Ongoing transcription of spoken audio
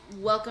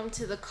Welcome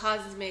to the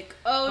Cosmic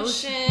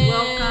Ocean.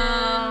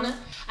 Welcome.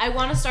 I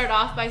want to start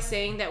off by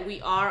saying that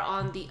we are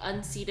on the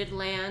unceded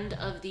land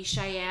of the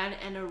Cheyenne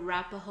and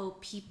Arapaho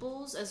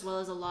peoples, as well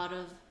as a lot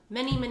of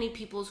many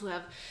peoples who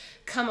have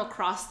come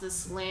across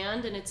this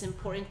land, and it's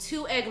important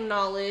to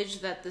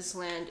acknowledge that this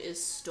land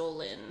is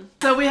stolen.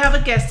 So we have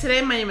a guest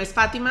today. My name is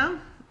Fatima.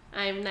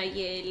 I'm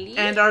Nayeli.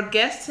 And our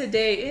guest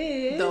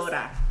today is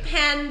Dora.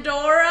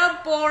 Pandora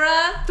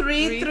Bora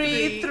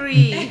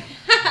 333.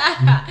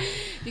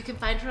 You can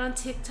find her on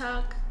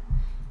TikTok,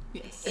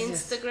 Yes.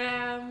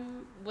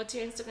 Instagram. What's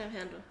your Instagram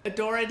handle?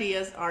 Dora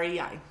Diaz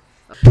REI.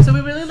 So we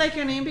really like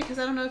your name because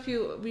I don't know if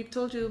we've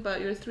told you about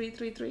your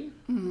 333.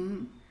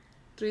 Mm-hmm.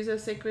 3 is a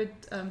sacred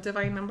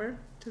divine number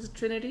to the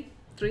Trinity.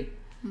 3.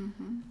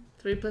 Mm-hmm.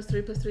 3 plus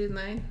 3 plus 3 is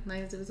 9. 9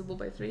 is divisible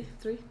by 3.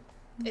 3.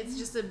 It's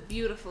just a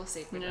beautiful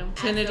sacred Yeah. number.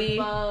 Trinity. As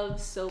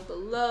above, so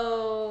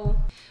below.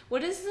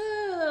 What is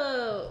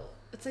the...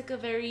 It's like a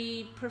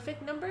very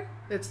perfect number?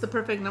 It's the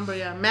perfect number,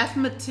 yeah.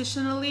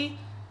 Mathematicianally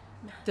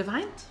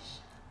divine?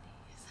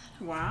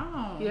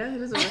 Wow. Yeah,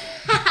 it is a word.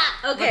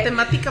 Okay.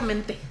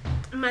 Matemáticamente.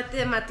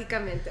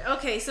 Matematicamente.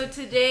 Okay, so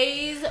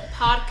today's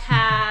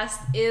podcast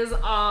is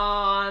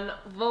on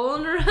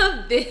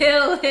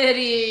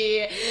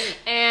vulnerability.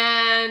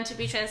 And to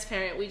be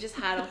transparent, we just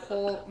had a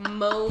whole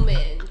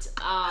moment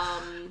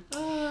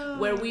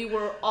where we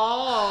were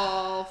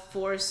all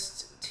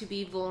forced to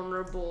be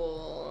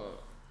vulnerable.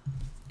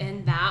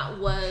 And that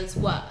was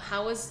what?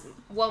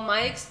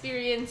 My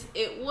experience,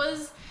 it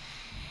was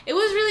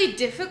really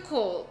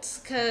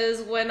difficult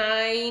because when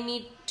I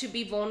need to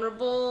be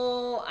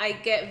vulnerable, I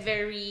get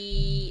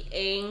very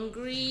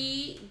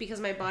angry because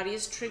my body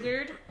is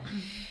triggered.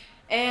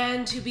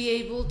 And to be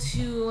able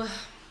to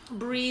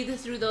breathe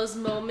through those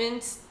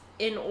moments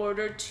in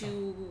order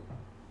to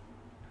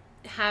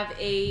have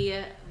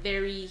a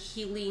very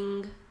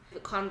healing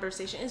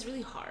conversation is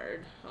really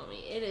hard,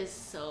 homie. It is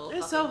so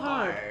It's so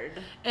hard.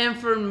 And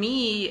for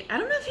me, I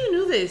don't know if you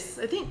knew this.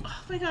 I think,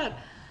 oh my God,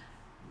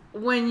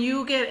 when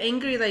you get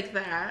angry like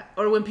that,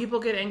 or when people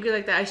get angry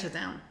like that, I shut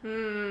down.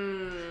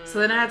 So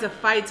then I had to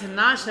fight to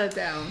not shut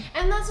down.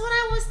 And that's what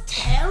I was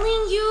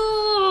telling you.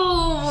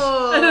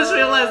 I just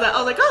realized that. I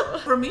was like, oh.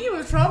 For me, it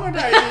was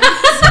traumatizing.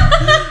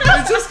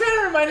 It just kind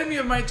of reminded me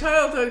of my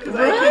childhood because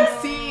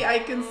I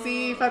can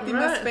see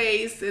Fatima's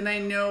face and I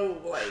know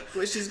like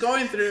what she's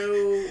going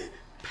through.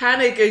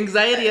 Panic,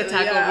 anxiety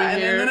attack over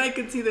here. And then I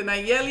could see that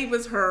Nayeli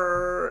was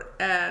her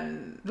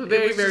and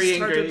Very, it was very just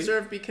hard to angry.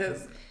 observe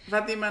because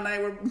Fatima and I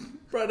were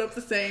brought up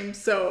the same,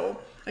 so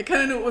I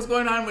kind of knew what was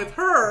going on with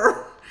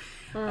her.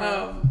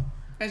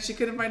 And she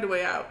couldn't find a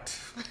way out.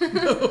 And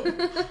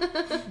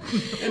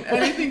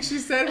anything she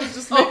said was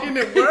just making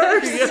it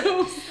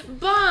worse.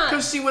 But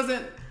Because she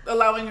wasn't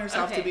allowing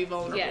herself to be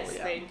vulnerable. Yes,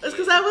 yeah. thank you. It's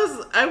because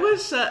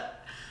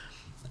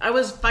I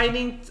was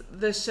fighting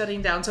the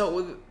shutting down.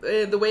 So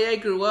the way I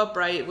grew up,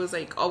 right, it was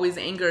like always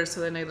anger. So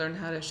then I learned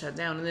how to shut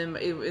down. And then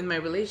in my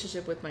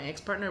relationship with my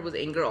ex-partner, it was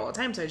anger all the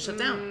time. So I shut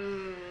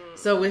down.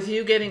 So with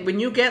you when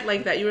you get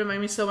like that, you remind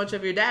me so much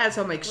of your dad.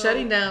 So I'm like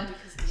shutting down.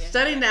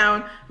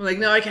 I'm like,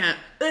 no, I can't.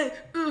 And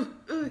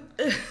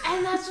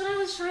that's what I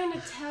was trying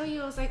to tell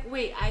you. I was like,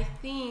 wait, I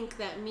think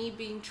that me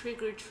being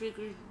triggered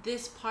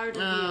this part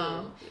of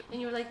you. And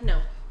you were like, no.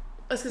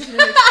 That's 'cause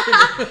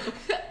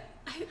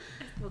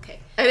Okay.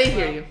 I didn't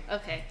hear you.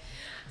 Okay.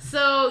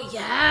 So,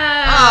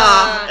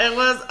 yeah. It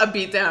was a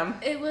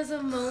beatdown. It was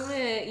a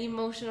moment,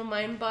 emotional,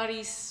 mind,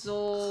 body,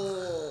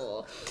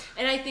 soul.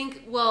 And I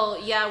think, we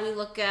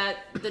look at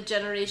the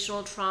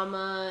generational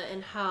trauma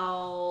and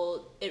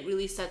how it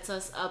really sets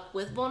us up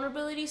with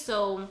vulnerability.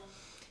 So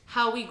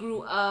how we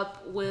grew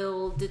up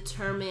will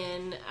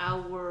determine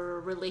our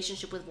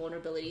relationship with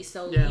vulnerability.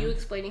 So you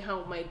explaining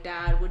how my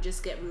dad would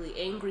just get really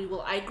angry.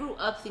 Well, I grew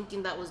up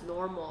thinking that was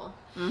normal.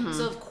 Mm-hmm.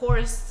 So of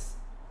course,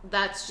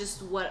 that's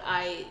just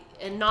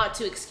and not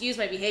to excuse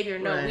my behavior.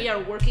 No, we are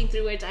working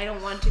through it. I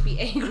don't want to be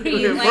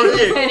angry like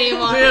this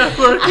anymore.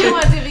 I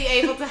want to be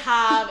able to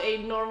have a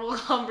normal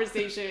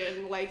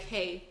conversation. Like,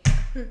 hey,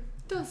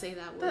 don't say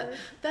that word.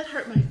 That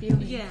hurt my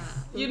feelings. Yeah.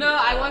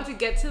 I want to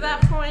get to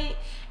that point.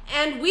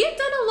 And we've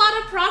done a lot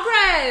of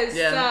progress.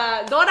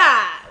 Yeah.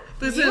 Dora,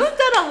 you've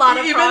done a lot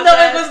of even progress.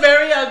 though it was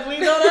very ugly,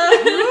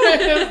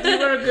 Dora. You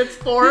were a good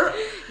sport.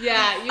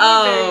 Yeah, you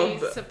were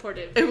very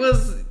supportive. It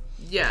was,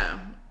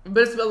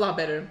 but it's a lot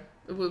better.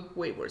 It was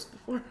way worse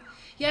before.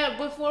 Yeah,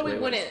 before we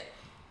wouldn't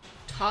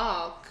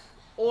talk,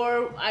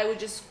 or I would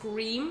just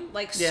scream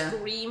at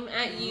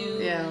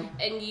you,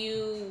 and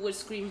you would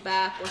scream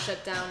back or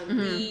shut down and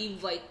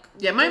leave. Like,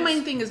 my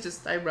main thing is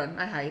just I run,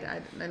 I hide,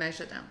 and I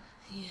shut down.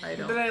 Yeah. I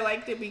don't. But I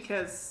liked it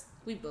because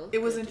we both.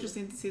 It was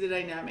interesting to see the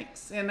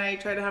dynamics, and I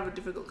tried to have a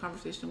difficult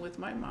conversation with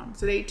my mom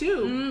today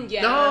too. So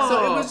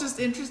it was just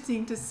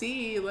interesting to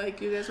see,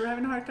 like, you guys were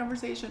having a hard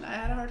conversation. I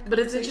had a hard conversation. But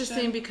it's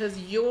interesting because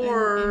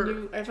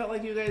I felt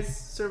like you guys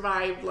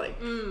survived. Like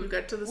you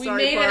got to the we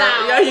sorry made part. it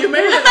out. Yeah, you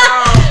made it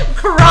out.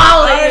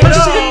 Crawling.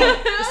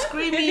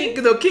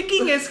 screaming, the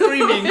kicking and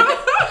screaming.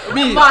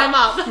 Me. My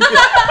mom.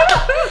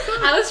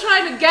 I was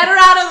trying to get her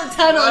out of the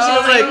tunnel. She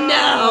was like, no.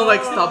 I was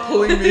like, stop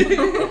pulling me.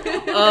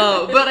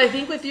 But I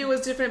think with you it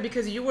was different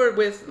because you were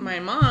with my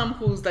mom,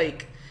 who's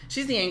like,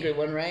 she's the angry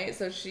one, right?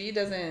 So she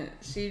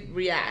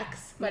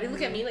reacts. Why do you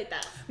look at me like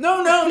that?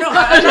 No. I'm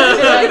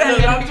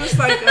just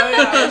like, oh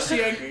yeah, is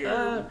she angry?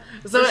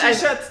 So she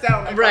shuts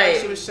down. I right.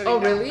 Like she was shutting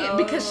down. Really?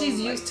 Because she's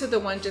used to the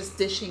one just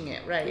dishing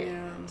it, right?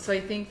 Yeah. So I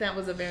think that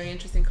was a very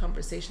interesting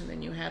conversation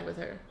that you had with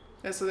her.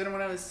 Yeah, so then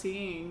when I was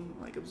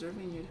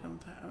observing you,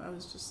 I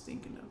was just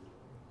thinking of.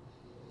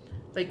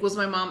 Like, was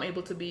my mom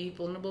able to be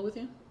vulnerable with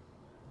you?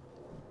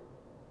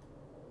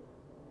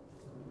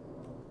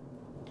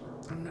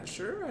 I'm not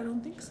sure. I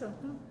don't think so.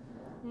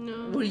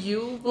 No. Were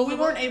you? Well, we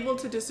weren't able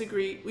to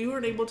disagree. We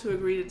weren't able to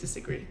agree to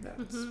disagree.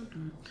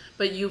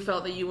 But you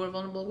felt that you were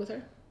vulnerable with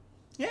her?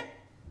 Yeah.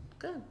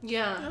 Good.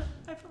 Yeah.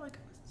 I felt like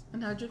I was.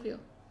 And how'd you feel?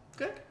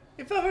 Good.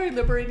 It felt very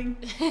liberating.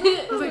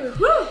 I was like,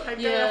 whew, I got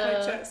it off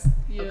my chest.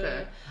 Yeah.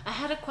 Okay. I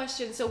had a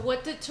question. So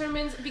what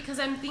determines, because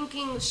I'm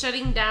thinking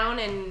shutting down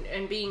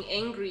and being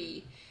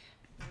angry,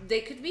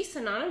 they could be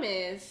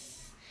synonymous.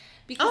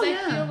 Because I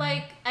feel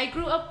like I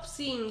grew up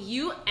seeing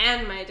you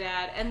and my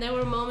dad, and there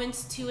were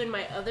moments too in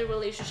my other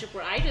relationship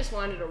where I just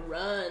wanted to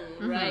run,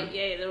 right?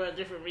 Yeah, there were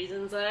different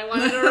reasons that I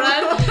wanted to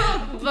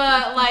run,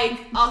 but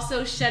like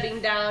also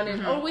shutting down,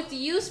 and or with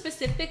you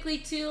specifically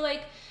too,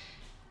 like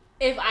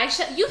if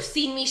you've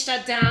seen me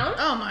shut down.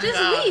 Oh my just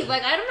God. Leave.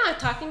 Like I'm not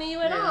talking to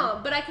you at all,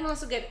 but I can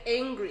also get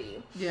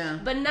angry. Yeah.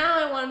 But now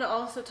I wanted to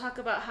also talk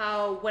about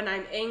how when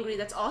I'm angry,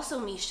 that's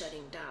also me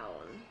shutting down.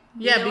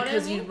 Yeah, You know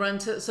because what I mean? you run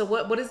to, so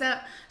what is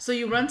that? So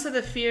you run to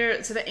the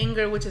fear, to the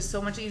anger, which is so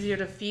much easier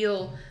to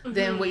feel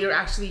than what you're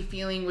actually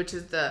feeling, which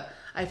is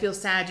I feel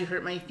sad, you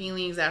hurt my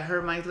feelings, that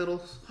hurt my little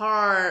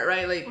heart,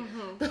 right? Like,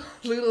 the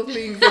little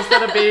things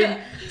instead of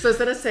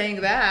instead of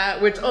saying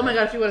that, which, oh my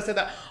God, if you would have said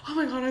that, oh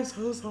my God, I'm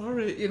so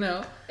sorry, you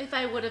know? If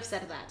I would have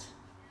said that.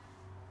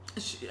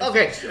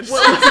 Okay.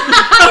 Well,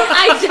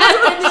 I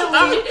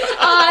definitely,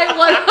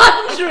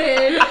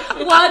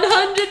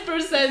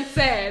 100%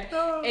 said,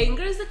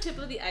 anger is the tip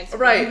of the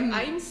iceberg. Right.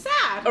 I'm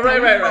sad. Right.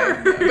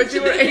 But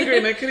you were angry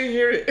and I couldn't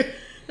hear it.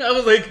 I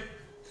was like,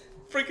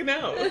 freaking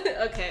out.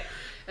 Okay.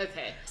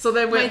 So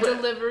then my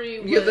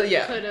delivery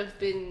could have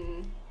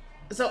been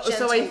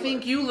So I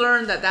think you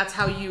learned that that's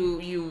how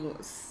you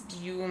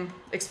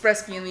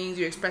express feelings,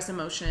 you express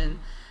emotion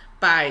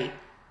by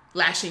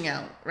lashing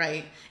out,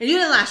 right? And you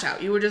didn't lash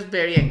out, you were just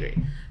very angry.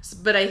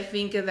 But I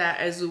think that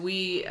as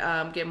we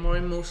get more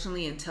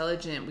emotionally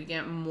intelligent, we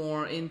get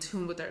more in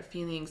tune with our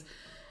feelings,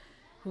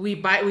 we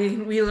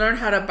learn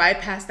how to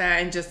bypass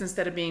that, and just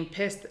instead of being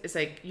pissed, it's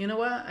like, you know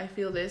what, I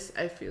feel this,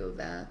 I feel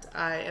that,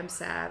 I am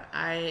sad,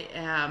 I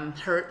am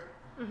hurt,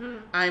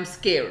 I'm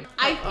scared.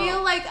 I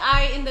feel like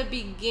I in the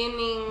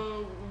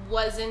beginning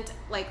wasn't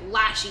like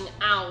lashing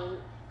out.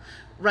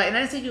 Right, and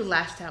I didn't say you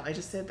lashed out, I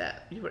just said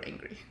that you were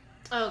angry.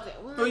 Okay.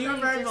 Well, you were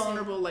very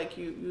vulnerable, like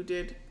you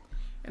did,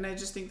 and I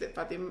just think that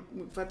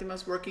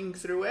Fatima's working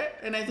through it,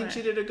 and I think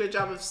she did a good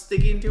job of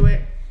sticking to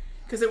it,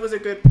 because it was a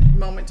good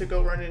moment to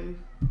go run and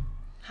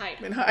hide.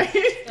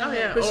 Oh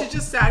yeah. But she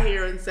just sat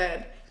here and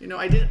said,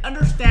 I didn't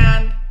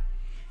understand,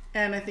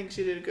 and I think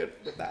she did good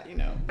with that.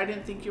 I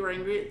didn't think you were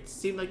angry. It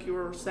seemed like you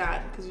were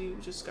sad because you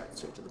just got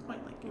straight to the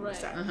point, like you were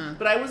sad.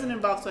 But I wasn't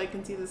involved, so I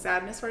can see the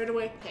sadness right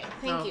away. Okay,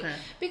 thank you.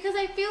 Because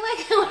I feel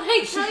like when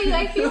I tell you,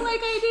 I feel like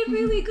I did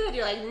really good.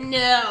 You're like,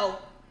 no.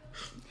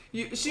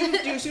 She was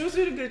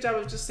doing a good job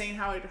of just saying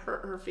how it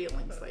hurt her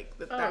feelings, like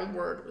that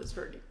word was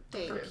hurting.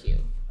 Thank you.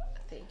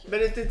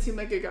 But it did seem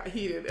like it got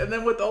heated, and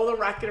then with all the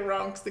racket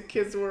around, because the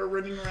kids were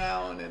running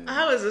around, and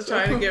I was just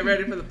trying to get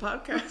ready for the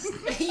podcast.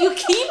 You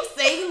keep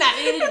saying that,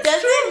 and it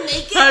doesn't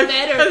make it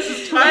better. I was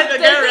just trying to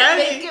get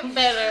ready. Make it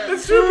better.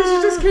 It's true, because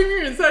she just came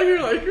here and sat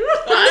here like,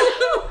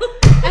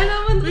 and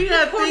I'm in we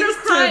got things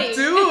crying. to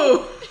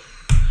do.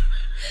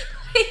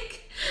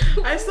 Like,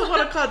 I still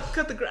want to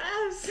cut the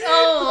grass.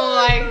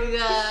 Oh my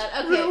God.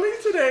 Okay. Really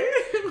today?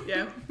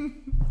 Yeah.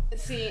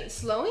 See,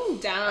 slowing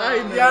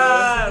down.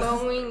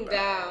 Slowing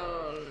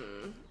down.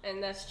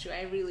 And that's true.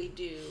 I really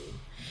do.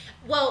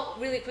 Well,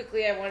 really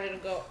quickly, I wanted to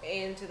go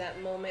into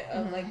that moment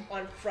of like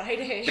on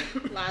Friday,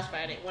 last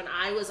Friday, when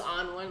I was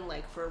on one,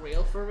 like for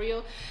real,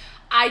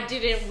 I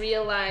didn't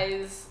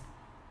realize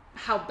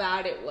how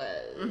bad it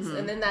was.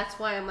 And then that's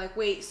why I'm like,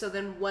 wait, so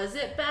then was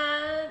it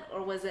bad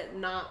or was it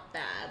not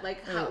bad?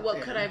 Like,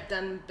 what could I have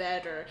done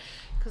better?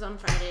 Because on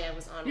Friday I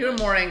was on. You were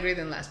more angry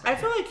than last Friday.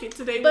 I feel like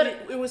today, but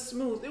it was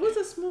smooth. It was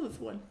a smooth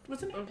one,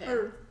 wasn't it?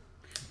 Okay.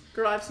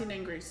 Girl, I've seen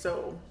angry,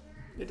 so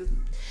it doesn't.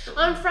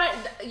 On Friday,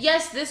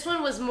 yes, this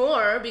one was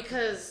more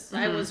because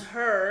I was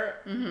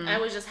hurt. I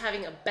was just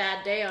having a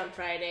bad day on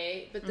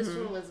Friday, but this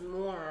one was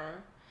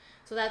more.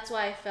 So that's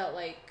why I felt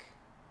like.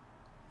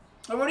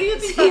 Oh, what do you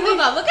think? Hold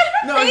on, look at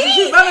her face.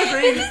 She's not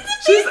agreeing.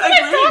 She's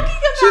agreeing.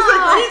 She's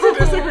agreeing to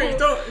disagree.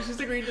 She's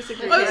agreeing to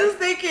disagree. I was just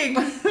thinking.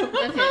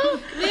 Okay.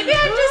 Maybe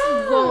I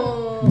just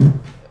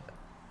won't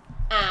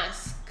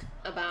ask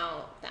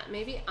about that.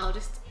 Maybe I'll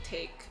just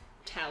take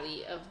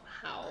tally of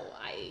how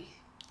I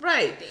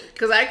Right.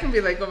 Because I can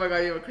be like, oh my God,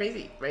 you were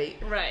crazy, right?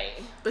 Right.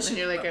 But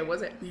you're like, I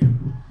wasn't. Yeah.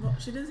 Well,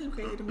 she didn't seem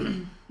crazy to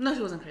me. No,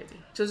 she wasn't crazy.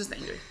 She was just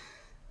angry.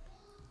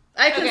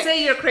 I can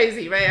say you're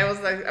crazy, right? I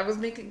was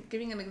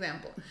giving an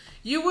example.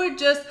 You were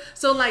just,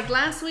 so like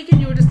last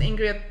weekend you were just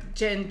angry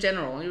in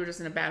general. You were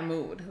just in a bad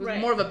mood. It was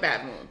more of a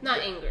bad mood. Not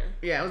anger.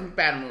 Yeah, it was a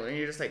bad mood. And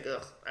you're just like,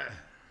 ugh,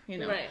 you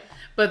know. Right.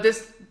 But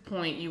this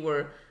point you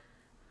were,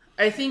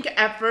 I think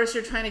at first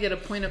you're trying to get a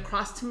point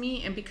across to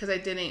me. And because I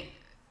didn't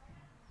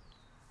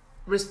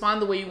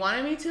respond the way you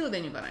wanted me to,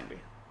 then you got angry.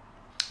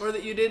 Or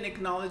that you didn't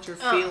acknowledge your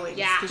feelings.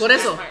 Yeah. Por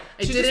eso.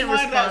 She didn't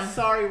respond. That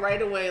sorry right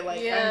away. Like,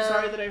 I'm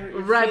sorry that I hurt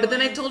your feelings. But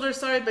then I told her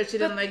sorry, but she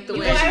didn't like the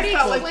way I she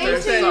felt like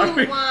explained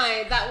to you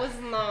why. That was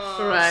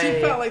not. Right.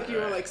 She felt like you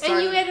were like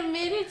sorry. And you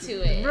admitted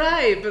to it.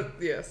 Right, but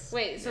yes.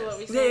 Wait, so what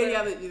we said?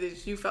 Yeah,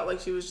 that you felt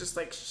like she was just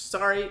like,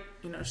 sorry,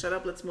 shut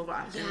up, let's move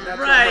on. Yeah. And that's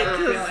right. her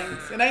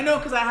feelings. And I know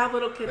because I have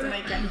little kids and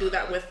I can't do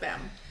that with them.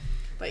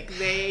 Like,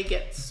 they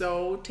get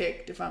so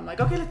ticked if I'm like,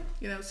 okay,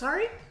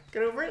 sorry,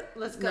 get over it.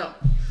 Let's go. No.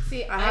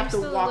 See, I have I'm to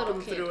still walk a little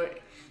them kid. through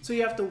it. So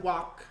you have to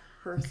walk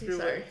her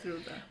through it.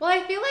 Well,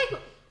 I feel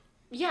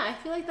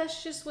like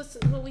that's just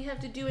what we have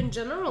to do in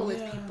general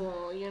with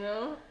people,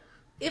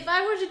 If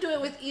I were to do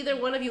it with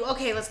either one of you,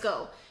 okay, let's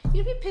go.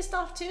 You'd be pissed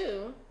off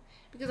too.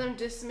 Because I'm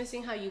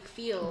dismissing how you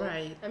feel.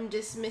 Right. I'm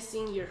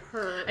dismissing your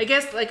hurt. I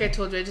guess, like I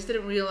told you, I just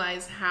didn't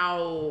realize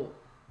how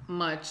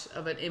much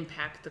of an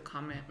impact the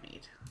comment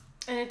made.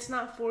 And it's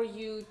not for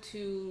you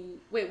to...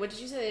 Wait, what did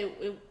you say?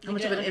 How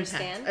much of an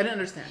impact? I didn't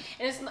understand.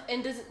 And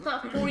it's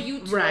not for you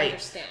to right.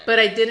 understand. But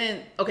I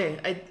didn't... Okay,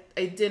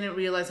 I didn't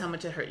realize how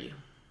much it hurt you.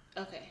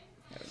 Okay.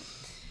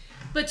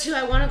 But too,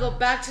 I want to go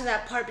back to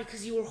that part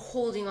because you were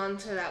holding on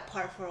to that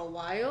part for a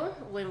while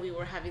when we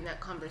were having that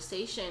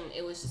conversation.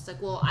 It was just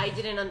like, well, I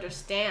didn't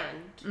understand,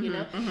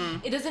 Mm-hmm.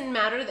 It doesn't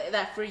matter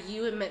that for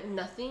you it meant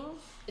nothing.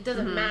 It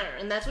doesn't matter.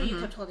 And that's what you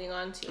kept holding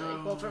on to.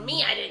 Like, well, for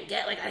me, I didn't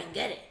get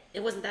it.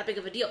 It wasn't that big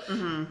of a deal.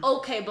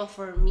 Okay, but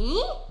for me,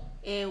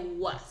 it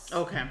was.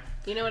 Okay.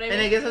 You know what I mean?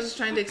 And I guess I was just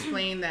trying to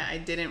explain that I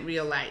didn't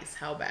realize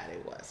how bad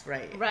it was,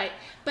 right? Right.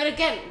 But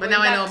again, but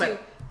now I know about it.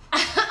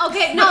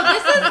 Okay, no,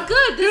 this is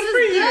good. This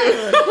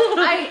is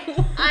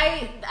good.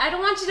 I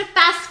don't want you to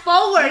fast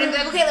forward and be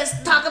like, okay,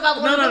 let's talk about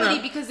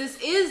vulnerability because this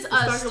is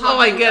us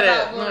talking I get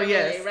about it. vulnerability,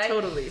 Yes, right?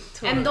 Totally.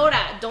 And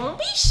Dora, don't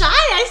be shy.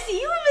 I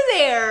see you over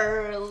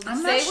there.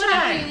 I'm say not whatever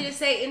shy. you need to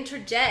say.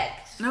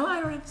 Interject. No,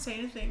 I don't have to say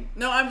anything.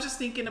 No, I'm just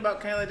thinking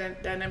about kind of the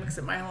dynamics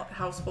in my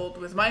household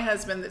with my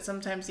husband, that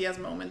sometimes he has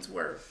moments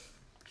where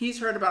he's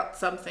heard about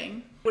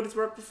something. What has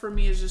worked for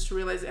me is just to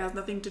realize it has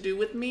nothing to do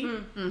with me.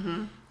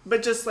 Mm-hmm.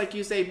 But just like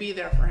you say, be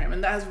there for him.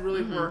 And that has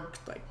really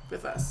worked like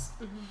with us.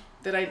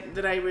 Mm-hmm.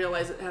 That I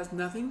realize it has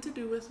nothing to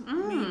do with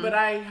me, but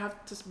I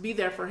have to be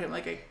there for him.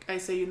 Like I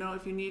say,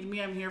 if you need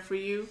me, I'm here for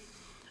you.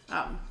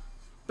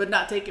 But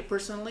not take it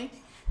personally.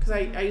 Because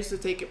I used to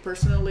take it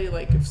personally,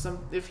 like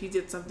if he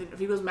did something, if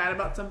he was mad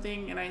about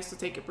something, and I used to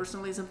take it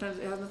personally, sometimes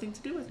it has nothing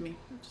to do with me.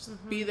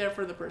 Just be there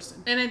for the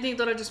person. And I think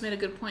Dora just made a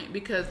good point,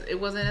 because it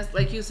wasn't, as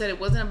like you said, it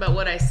wasn't about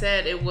what I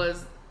said. It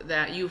was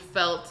that you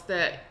felt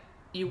that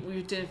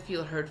you didn't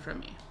feel heard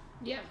from me.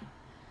 Yeah.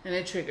 And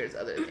it triggers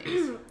other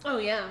things. Oh,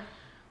 yeah.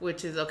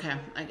 Which is, okay,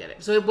 I get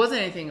it. So it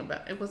wasn't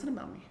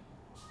about me.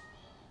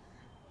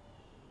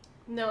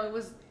 No, it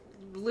was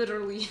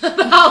literally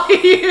about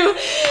you.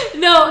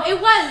 No,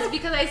 it was,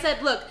 because I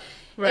said, look,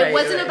 it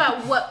wasn't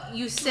about what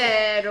you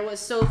said or what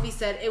Sophie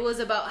said. It was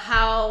about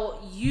how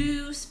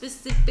you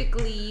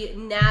specifically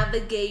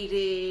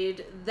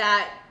navigated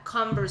that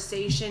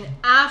conversation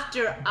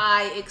after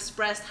I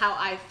expressed how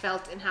I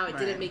felt and how it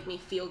didn't make me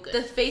feel good.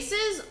 The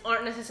faces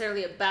aren't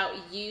necessarily about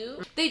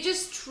you. They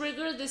just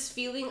trigger this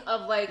feeling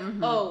of like,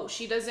 oh,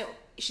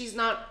 she's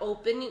not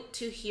open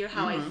to hear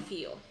how I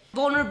feel.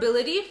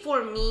 Vulnerability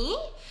for me,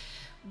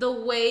 the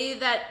way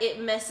that it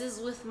messes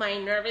with my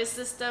nervous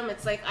system,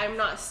 it's like I'm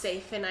not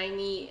safe and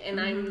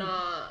I'm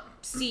not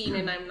seen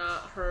and I'm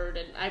not heard,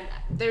 and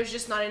there's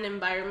just not an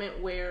environment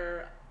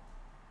where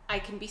I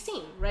can be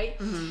seen, right?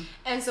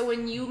 And so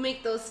when you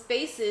make those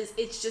faces,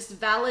 it's just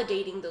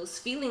validating those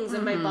feelings,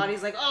 and my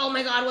body's like, oh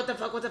my god, what the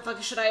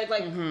fuck, should I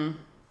like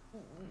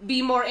be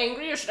more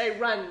angry or should I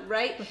run,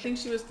 right? I think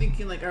she was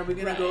thinking like, are we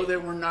gonna go there?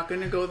 We're not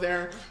gonna go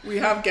there. We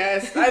have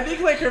guests. I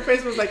think like her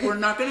face was like, we're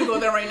not gonna go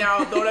there right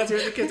now. Dora's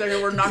here, the kids are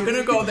here. We're not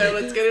gonna go there.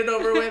 Let's get it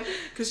over with.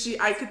 Because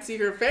I could see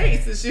her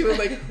face, and she was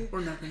like, we're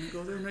not gonna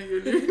go there. No,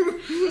 you're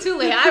too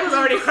late. I was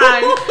already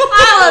crying.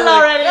 I was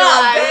already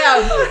crying.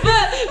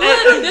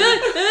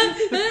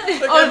 I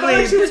felt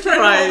like she was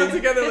trying to hold it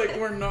together. Like,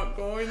 we're not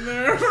going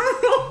there.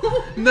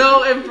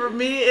 No, and for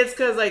me, it's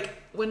because like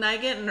when I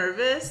get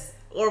nervous,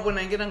 or when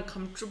I get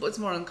uncomfortable, it's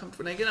more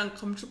uncomfortable. When I get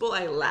uncomfortable,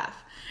 I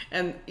laugh.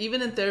 And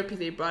even in therapy,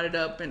 they brought it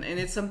up. And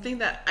it's something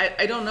that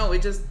I don't know.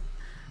 It just,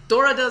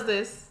 Dora does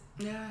this.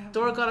 Yeah.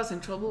 Dora got us in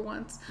trouble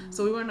once.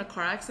 So we were in a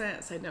car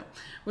accident. Side note.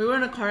 We were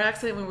in a car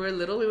accident when we were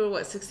little. We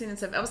were, 16 and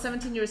 7? I was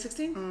 17. You were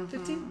 16?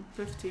 15?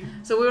 15.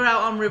 So we were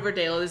out on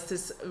Riverdale. It's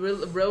this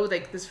road,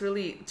 like this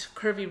really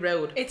curvy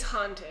road. It's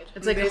haunted.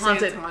 It's like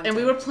haunted. And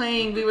we were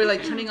playing. We were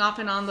like turning off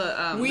and on the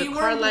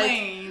car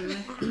lights.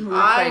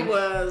 I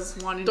was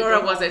wanting to Dora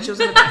go wasn't. home. She was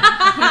in the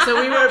back.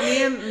 So we were,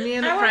 me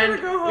and a friend,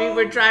 we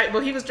were driving.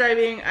 Well, he was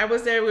driving. I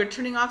was there. We were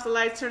turning off the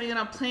lights, turning it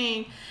on,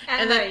 playing.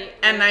 At night,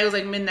 it was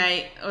like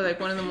midnight or like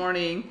 1 a.m.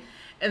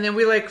 And then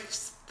we like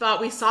thought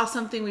we saw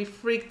something. We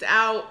freaked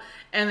out,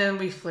 and then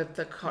we flipped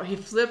the car. He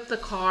flipped the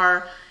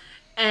car,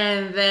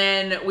 and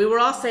then we were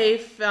all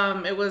safe.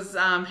 It was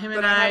him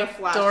and I,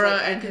 Dora,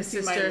 and his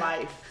sister. My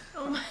life.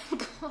 Oh my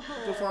god!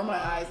 Before my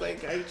eyes,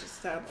 like I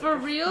just had. Like, for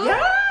real?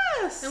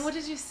 Yes. And what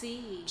did you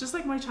see? Just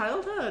like my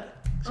childhood.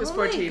 Just oh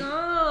 14. My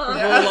god!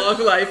 Her whole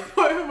long life.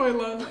 My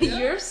long. Yeah.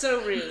 You're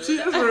so rude. She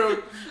is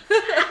rude.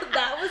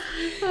 That was.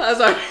 I was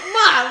like,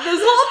 Mom,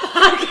 this whole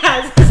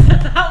podcast is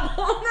about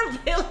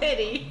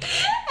vulnerability,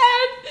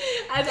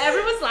 and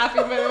everyone's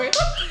laughing by the way.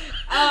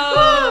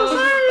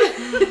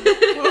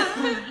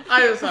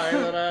 I am sorry,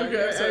 Luna.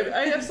 Okay, I'm sorry.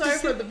 I am sorry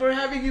for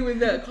having you in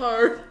that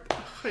car.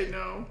 I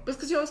know. That's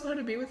because you always wanted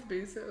to be with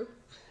me, so.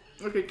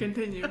 Okay,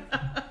 continue.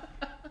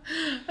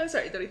 I'm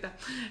sorry, Dorita.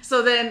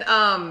 So then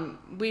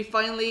we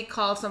finally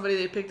called somebody.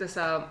 They picked us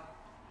up.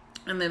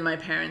 And then my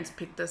parents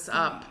picked us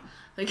up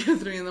like at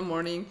 3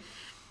 a.m.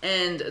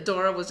 And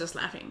Dora was just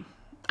laughing.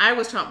 I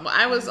was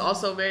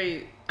also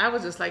I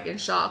was just like in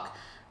shock.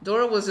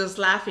 Dora was just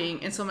laughing.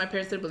 And so my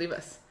parents didn't believe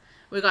us.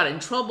 We got in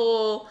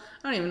trouble.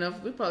 I don't even know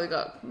if we probably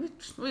got in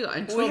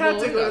trouble. We had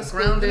to go to school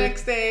grounded. the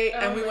next day,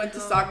 and we went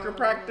to soccer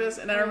practice.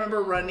 And I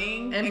remember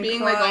running and being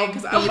crying like all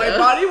because beat my up.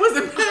 body was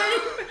in pain.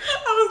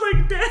 I was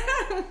like,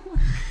 damn.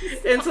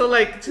 And so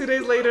like 2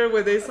 days later,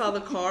 when they saw the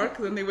car,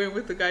 because then they went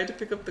with the guy to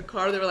pick up the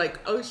car, they were like,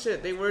 "Oh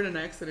shit, they were in an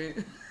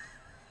accident."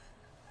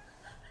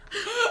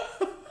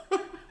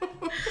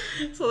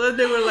 So then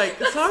they were like,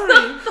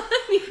 "Sorry."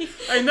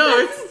 I know,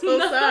 it's so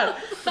sad.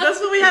 But that's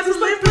what we had to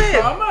live with.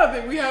 Trauma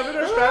that we have in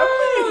our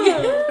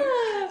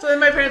family. So then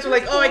my parents were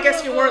like, "Oh, I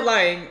guess you weren't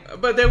lying."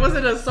 But there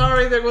wasn't a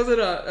sorry, there wasn't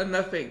a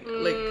nothing.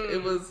 Like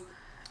it was,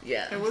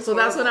 yeah. It was so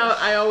that's when horrible.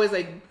 I always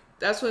like,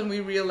 that's when we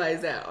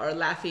realized that our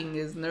laughing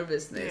is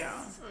nervousness,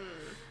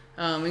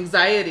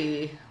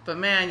 anxiety. But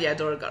man, yeah,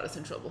 Dora got us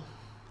in trouble.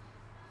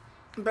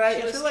 But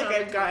I feel like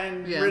I've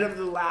gotten Yeah. rid of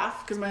the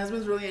laugh because my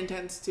husband's really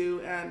intense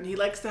too, and he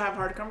likes to have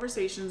hard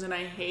conversations, and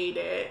I hate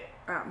it.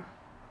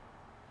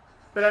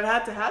 But I've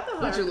had to have the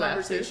hard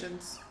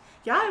conversations.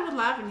 Yeah, I would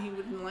laugh, and he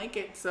wouldn't like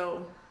it,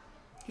 so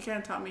he kind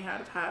of taught me how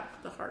to have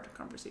the hard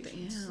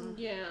conversations. Damn.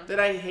 Yeah. That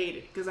I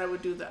hated because I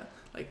would do that,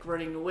 like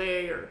running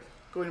away or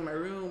going to my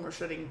room or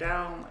shutting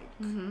down, like.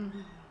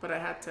 But I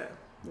had to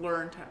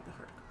learn to have the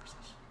hard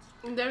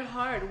conversations. They're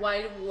hard.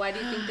 Why do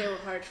you think they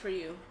were hard for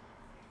you?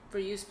 For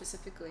you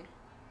specifically?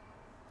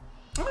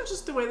 Oh,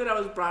 just the way that I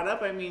was brought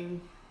up. I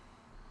mean,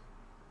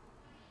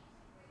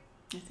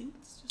 I think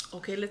it's just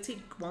Okay, let's see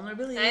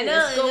vulnerability. I know.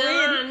 Let's go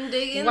in.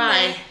 Dig in.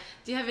 Why? There.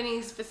 Do you have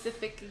any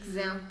specific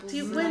examples?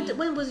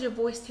 When was your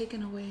voice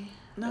taken away?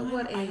 no. At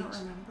what I age? don't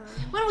remember.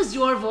 When was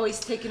your voice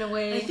taken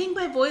away? I think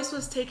my voice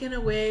was taken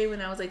away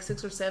when I was like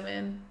 6 or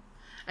 7.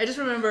 I just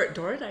remember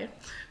Dora died.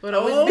 But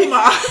Oh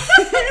my!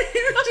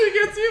 She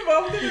gets you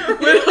involved in your.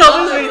 But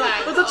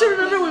don't you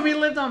remember when we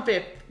lived on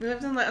 5th? We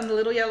lived in the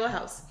little yellow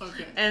house.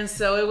 Okay. And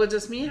so it was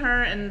just me,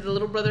 her, and the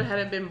little brother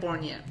hadn't been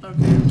born yet.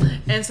 Okay.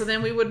 And so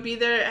then we would be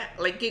there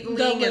like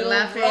giggling and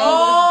laughing.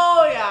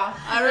 Oh yeah,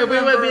 I And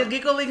remember. we would be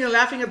giggling and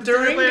laughing at the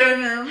During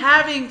dinner.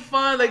 having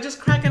fun, like just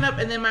cracking up.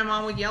 And then my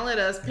mom would yell at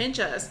us, pinch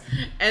us,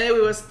 and then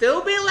we would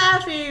still be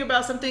laughing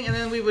about something. And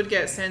then we would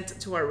get sent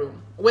to our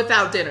room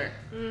without dinner.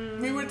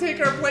 We would take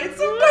our plates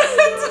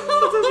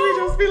sometimes. We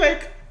just be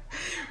like,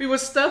 we would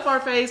stuff our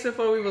face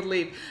before we would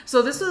leave.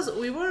 So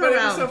we were But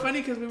around. it was so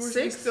funny because we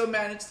 6? still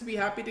managed to be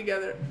happy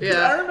together.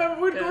 Yeah. I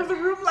remember we'd go to the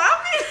room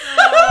laughing.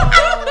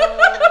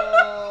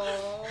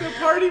 The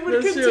party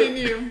would That's true.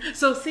 continue.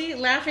 So see,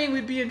 laughing,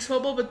 we'd be in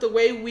trouble, but the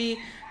way we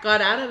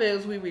got out of it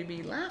was we would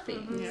be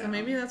laughing. Yeah. So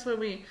maybe that's what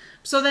we.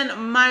 So then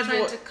my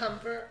Trying voice. to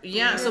comfort.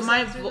 Yeah. So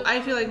yourself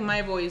I feel like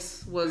my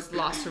voice was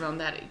lost around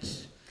that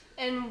age.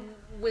 And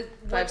with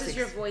 5, what does 6.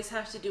 your voice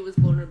have to do with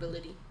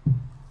vulnerability?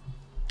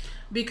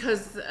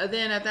 Because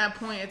then at that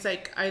point, it's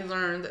like I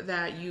learned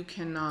that you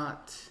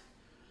cannot.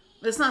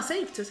 It's not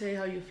safe to say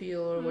how you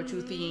feel or what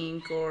you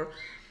think or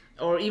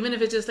even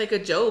if it's just like a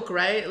joke,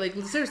 right? Like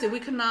seriously, we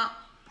could not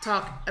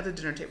talk at the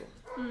dinner table.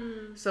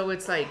 So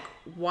it's like,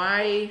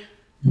 why?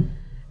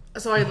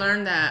 So I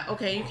learned that,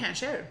 okay, you can't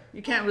share.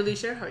 You can't really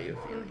share how you're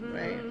feeling,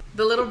 right?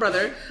 The little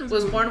brother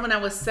was born when I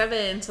was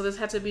 7, so this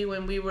had to be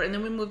when we were, and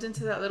then we moved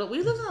into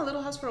we lived in a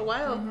little house for a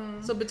while.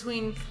 So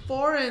between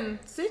 4 and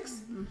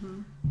 6.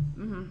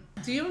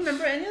 Do you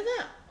remember any of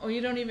that? Or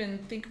you don't even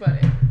think about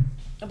it?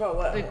 About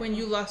what? Like when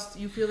you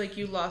feel like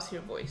you lost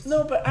your voice.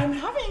 No, but I'm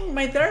having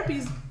my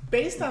therapy's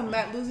based on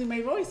that, losing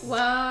my voice.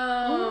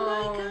 Wow. Oh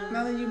my God.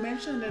 Now that you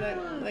mentioned it, I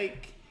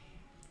like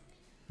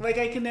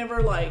I can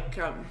never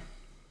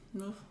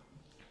move.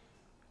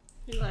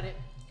 You let it.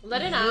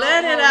 Let it out.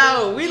 Let it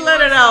out. We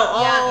let it out.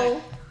 Oh.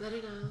 Yeah. Let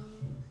it out.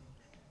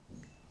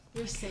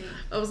 You're safe.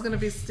 I was gonna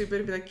be stupid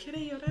and be like, "Quiere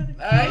llorar?"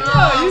 I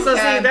know. You So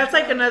can. see,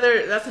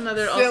 that's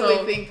another silly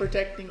also thing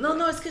protecting.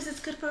 No, it's because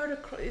it's good for her to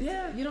cry.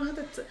 Yeah. You don't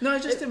have to. No,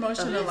 it's just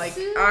emotional. Like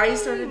Sue. I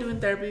started doing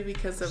therapy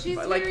because of She's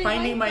like very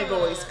finding my like that.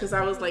 voice. Because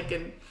I was like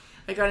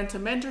I got into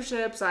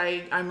mentorships.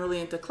 I'm really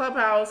into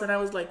Clubhouse, and I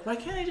was like, why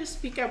can't I just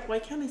speak up? Why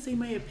can't I say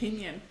my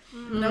opinion?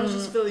 And I was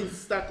just feeling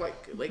stuck,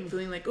 like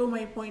feeling like, oh,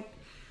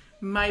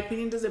 my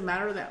opinion doesn't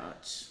matter that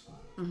much.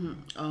 Mm-hmm.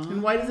 Oh.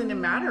 And why doesn't it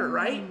matter,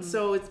 right?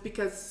 So it's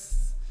because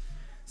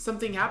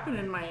something happened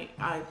in like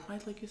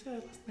you said, I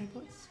lost my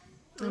voice.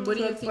 And what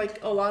do you it's think?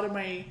 like a lot of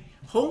my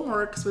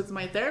homeworks with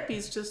my therapy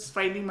is just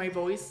finding my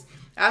voice,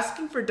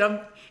 asking for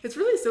it's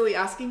really silly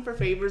asking for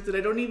favors that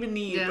I don't even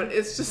need, but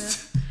it's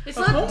just it's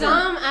not homework.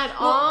 Dumb at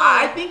all.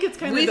 I think it's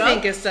kind of dumb. We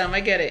think it's dumb. I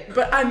get it.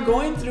 But I'm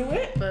going through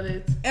it. But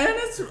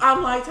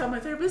I'm like, tell my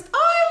therapist, oh,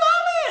 I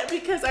love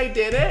it because I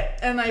did it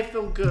and I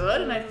feel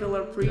good and I feel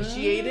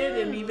appreciated,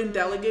 and even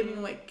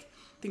delegating like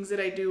things that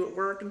I do at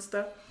work and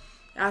stuff,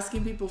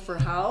 asking people for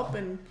help,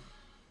 and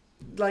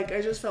like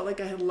I just felt like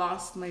I had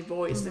lost my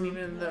voice, and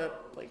even in the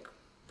like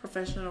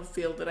professional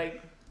field that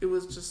it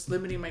was just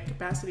limiting my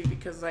capacity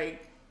because I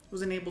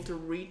wasn't able to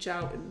reach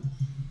out,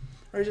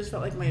 or I just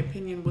felt like my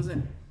opinion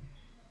wasn't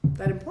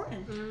that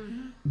important.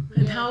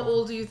 And how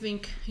old do you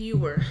think you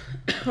were?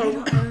 I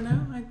don't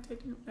know. I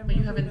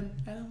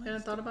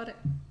haven't thought about it.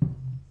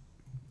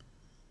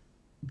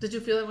 Did you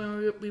feel that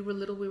when we were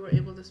little we were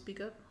able to speak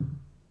up?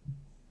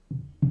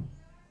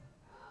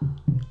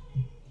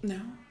 No.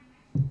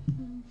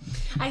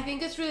 I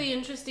think it's really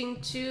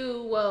interesting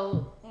too.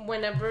 Well,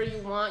 whenever you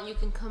want, you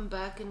can come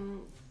back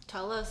and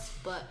tell us.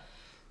 But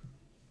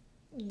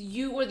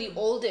you were the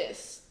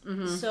oldest,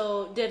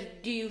 so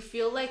do you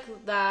feel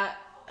like that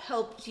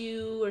helped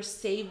you or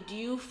saved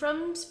you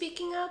from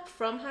speaking up,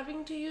 from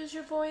having to use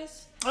your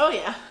voice? Oh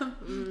yeah,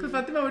 because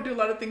Fatima would do a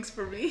lot of things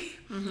for me,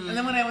 and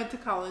then when I went to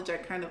college, I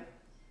kind of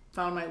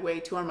found my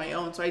way on my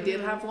own. So I did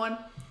have one,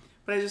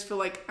 but I just feel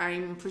like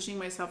I'm pushing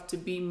myself to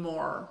be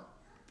more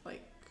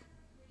like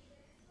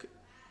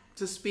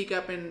to speak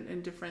up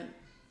in different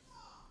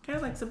kind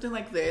of like something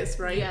like this,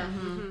 right? Yeah.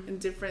 In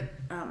different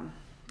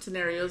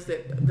scenarios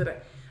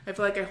that I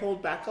feel like I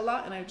hold back a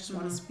lot, and I just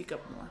want to speak up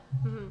more.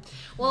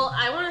 Well,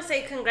 I want to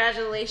say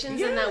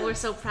congratulations and that we're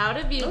so proud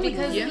of you,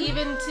 because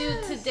even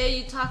to today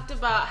you talked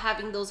about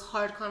having those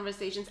hard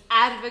conversations,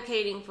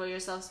 advocating for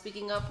yourself,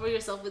 speaking up for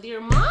yourself with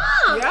your mom.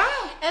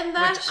 Yeah. And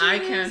that Which I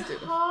can't do.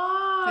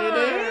 hard. It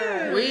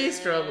is. We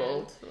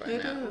struggled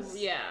It now. is.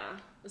 Yeah.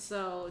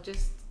 So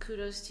just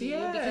kudos to you,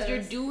 because Yes.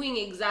 you're doing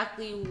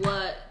exactly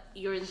what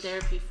you're in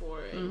therapy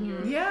for. And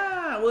you're,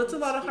 Yeah, well, it's a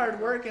lot of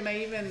hard work, and I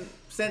even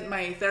sent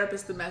my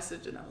therapist a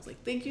message, and I was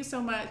like, "Thank you so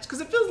much,"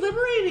 because it feels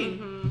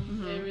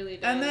liberating. It really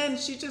does. And then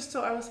she just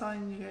told, I was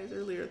telling you guys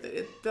earlier that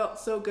it felt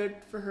so good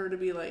for her to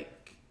be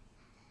like,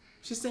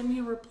 she sent me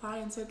a reply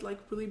and said like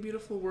really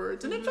beautiful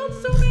words, and it felt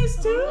so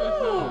nice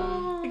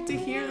too, like to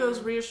hear those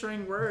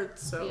reassuring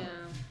words. So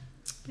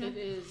yeah, it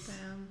is.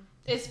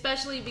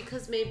 Especially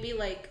because maybe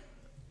like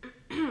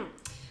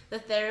the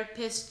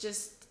therapist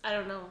just, I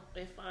don't know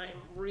if I'm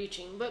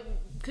reaching, but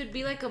could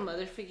be like a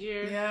mother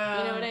figure. Yeah.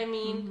 You know what I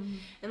mean?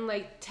 And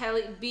like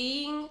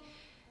being,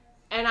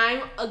 and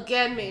I'm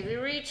again maybe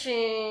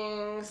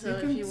reaching, so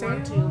if you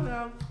want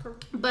to.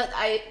 But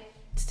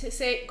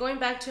going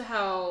back to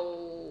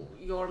how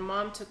your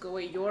mom took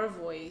away your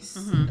voice,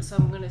 so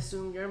I'm gonna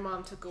assume your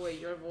mom took away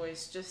your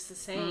voice just the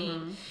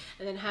same,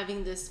 and then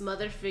having this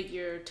mother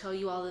figure tell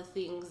you all the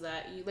things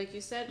that you, like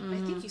you said, I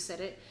think you said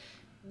it,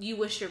 you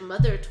wish your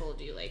mother told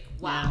you, like,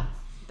 wow.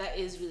 That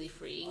is really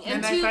freeing.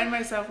 And I find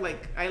myself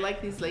like, I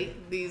like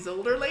these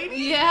older ladies.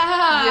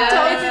 Yeah.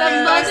 It's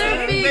a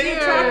mother figure. They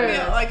attract me.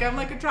 Like, I'm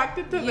like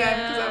attracted to them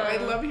because I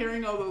love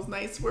hearing all those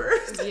nice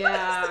words.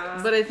 Yeah.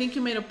 But I think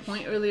you made a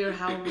point earlier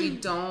how we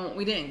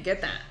didn't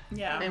get that.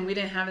 Yeah. And we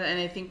didn't have that. And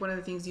I think one of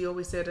the things you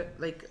always said,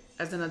 like,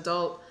 as an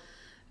adult,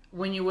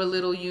 when you were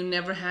little, you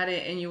never had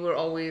it, and you were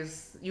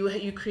always,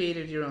 you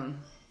created your own.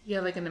 You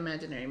had like an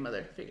imaginary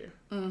mother figure.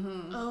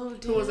 Oh,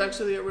 dude. Who was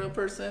actually a real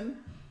person.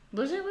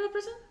 Was it a real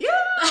person? Yeah.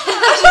 She's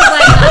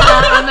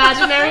like,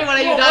 imaginary? What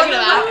are you talking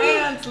about?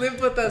 My aunts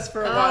lived with us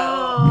for a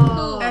while.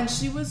 Cool. And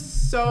she was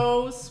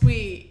so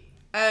sweet.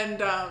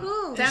 And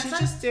Who? she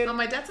just did On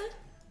my dad's side?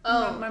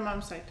 my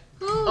mom's side.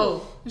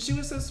 Oh. And she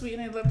was so sweet,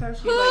 and I loved how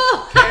she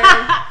like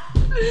cared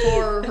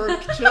for her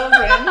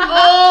children.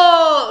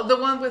 Oh, the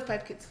one with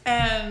 5 kids.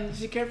 And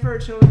she cared for her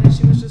children, and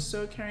she was just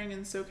so caring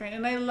and so kind.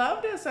 And I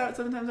loved it. So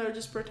sometimes I would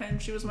just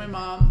pretend she was my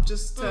mom,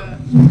 just to,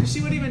 cause she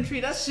would even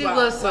treat us She well.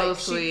 was so like,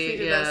 sweet. She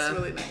treated us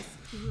really nice.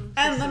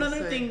 And so another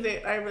sweet. thing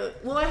that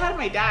I had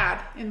my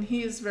dad, and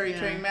he is a very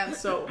caring man.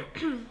 So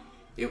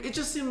it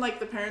just seemed like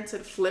the parents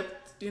had flipped.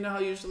 You know how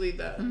usually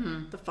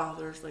the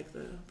father's like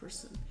the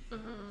person.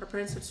 Our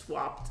parents had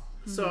swapped.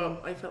 So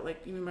I felt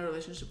like even my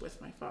relationship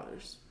with my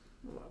father's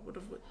would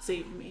have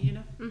saved me, you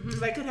know,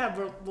 because I could have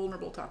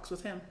vulnerable talks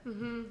with him.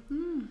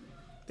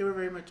 They were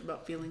very much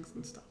about feelings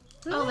and stuff.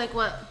 Oh, like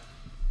what?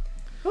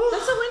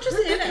 That's so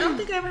interesting. I don't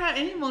think I ever had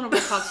any vulnerable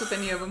talks with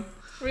any of them.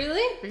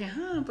 Really?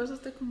 Yeah, pues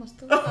estoy como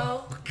estoy.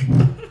 Oh.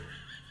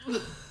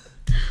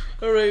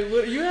 All right,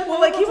 what you have? Well,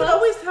 like he would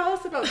always tell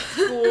us about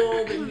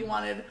school and he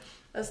wanted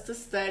us to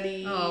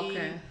study. Oh,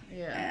 okay.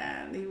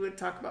 Yeah. And he would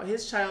talk about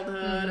his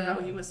childhood, how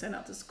he was sent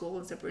out to school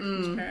and separated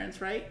from his parents,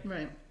 right?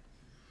 Right.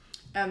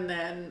 And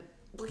then,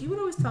 well, he would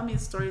always tell me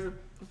stories of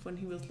when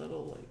he was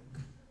little,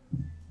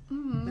 like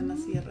in la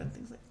sierra and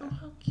things like that. Oh,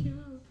 how cute.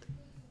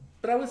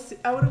 But I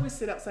would always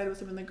sit outside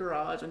with him in the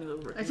garage when he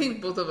was working. I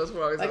think both of us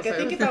were always like outside. I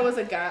think if I was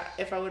a guy,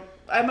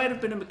 I might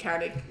have been a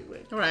mechanic,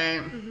 like,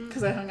 right?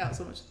 Because I hung out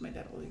so much with my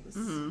dad while he was.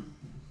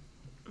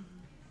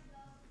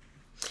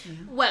 Yeah.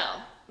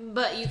 Well,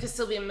 but you could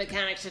still be a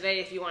mechanic today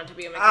if you want to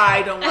be a mechanic.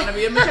 I don't want to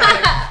be a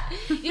mechanic.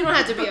 You don't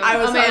have to be a, I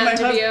was a man telling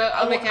to my be a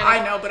husband,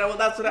 mechanic. I know, but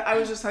that's what I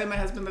was just telling my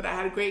husband that I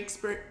had a great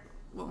experience.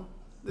 Well,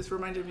 this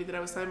reminded me that I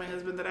was telling my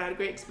husband that I had a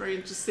great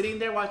experience just sitting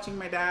there watching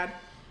my dad,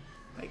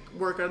 like,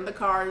 work on the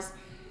cars.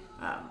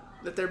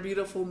 That they're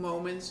beautiful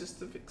moments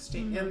just of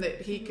exchange, and that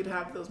he could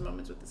have those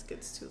moments with his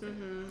kids too,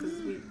 because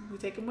we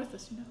take them with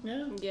us, you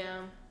know.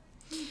 Yeah.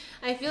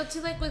 I feel too,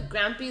 like with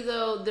Grampy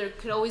though, there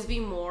could always be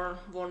more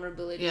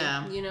vulnerability.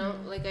 Yeah. You know,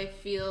 like I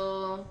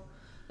feel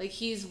like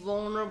he's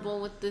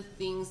vulnerable with the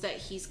things that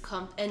he's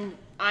and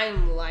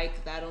I'm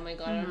like that. Oh my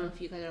god, I don't know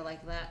if you guys are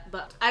like that,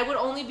 but I would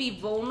only be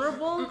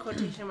vulnerable,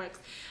 quotation marks,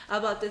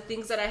 about the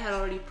things that I had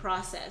already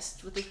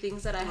processed, with the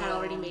things that I had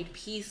already made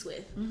peace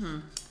with.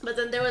 But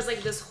then there was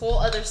like this whole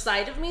other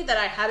side of me that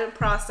I hadn't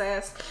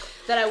processed,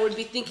 that I would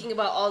be thinking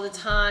about all the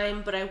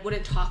time, but I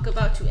wouldn't talk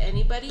about to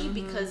anybody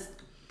because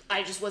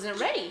I just wasn't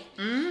ready.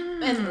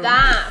 And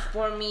that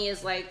for me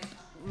is like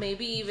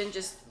maybe even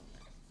just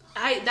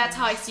that's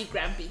how I see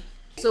Grampy.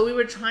 So we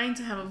were trying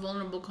to have a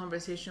vulnerable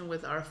conversation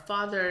with our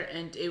father,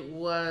 and it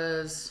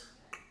was...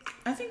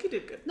 I think he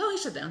did good. No, he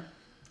shut down.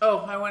 Oh,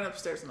 I went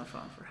upstairs on the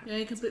phone for him. Yeah,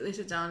 he completely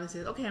shut down and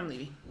said, "Okay, I'm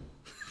leaving."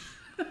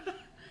 And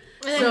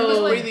then So he was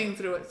So- breathing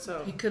through it.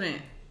 So He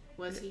couldn't.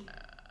 was he?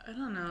 I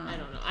don't know. I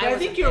don't know. I think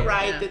wasn't you're there.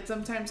 right Yeah. that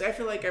sometimes I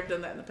feel like I've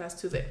done that in the past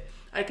too. That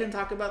I can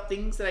talk about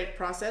things that I've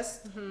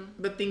processed,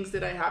 but things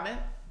that I haven't.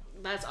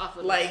 That's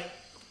awful. Like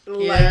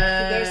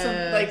Yes. there's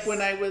some, like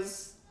when I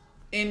was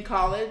in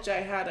college, I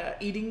had a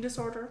eating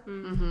disorder,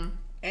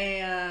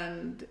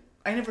 and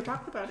I never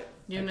talked about it.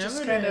 You I never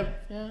just kind did. of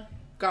Yeah.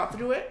 got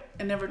through it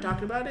and never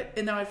talked about it,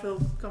 and now I feel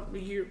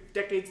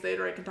decades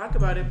later I can talk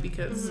about it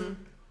because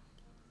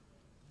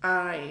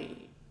I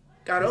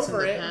got It's in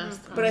over the it,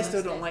 past, but I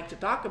still don't like to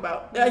talk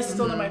about. It's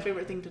still not my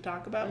favorite thing to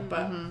talk about,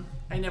 but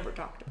I never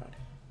talked about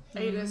it.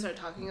 Are you gonna start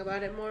talking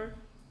about it more?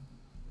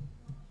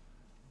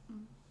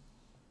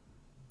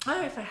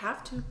 If I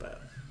have to,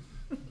 but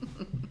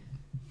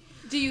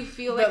Do you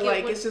feel like like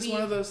it would it's just be...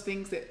 one of those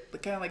things that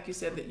kind of like you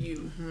said that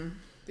you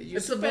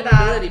It's the spit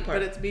vulnerability out, part,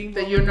 but it's being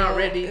that you're not vulnerable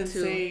ready and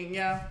to- saying,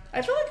 yeah.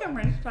 I feel like I'm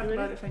ready to talk You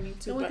about ready? it if I need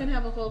to. So we But can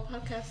have a whole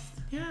podcast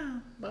yeah,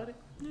 about it.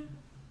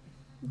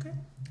 okay.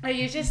 Are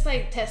you just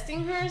like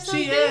testing her or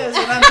something? She is,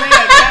 and I'm saying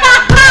I can.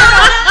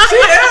 She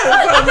is. So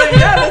I'm like,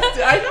 yeah,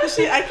 I know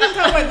she. I can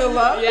tell by the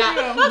love. Yeah. You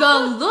know. The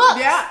looks.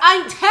 Yeah.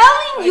 I'm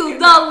telling you, can-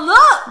 the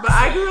look. But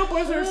I grew up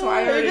with her, so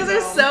I already Because know.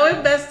 they're so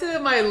invested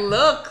in my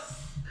looks.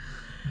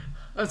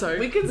 I'm sorry.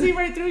 We can see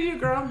right through you,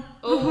 girl.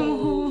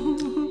 Oh.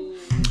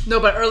 No,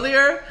 but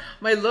earlier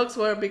my looks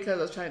were because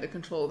I was trying to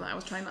control them. I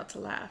was trying not to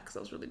laugh because I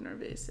was really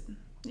nervous. And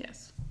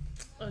yes,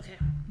 Okay.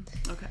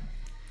 Okay.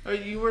 Or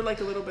you were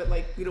like a little bit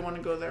like you don't want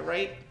to go there,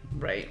 right?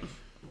 right. I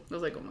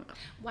was like, oh my god.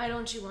 Why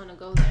don't you want to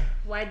go there?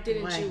 Why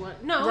didn't Why? you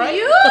want? No, Right?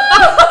 you.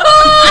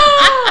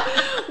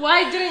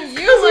 Why didn't you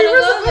We were want to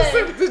go supposed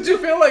there? to. Did you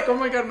feel like, oh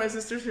my god, my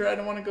sister's here? I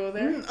don't want to go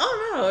there. Oh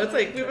no, it's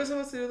like we were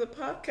supposed to do the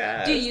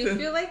podcast. Do you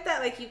feel like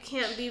that? Like you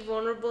can't be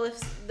vulnerable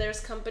if there's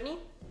company?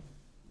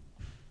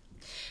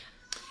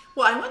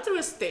 Well, I went through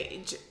a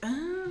stage. I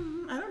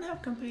don't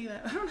have company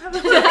that. I don't have.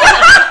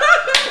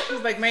 It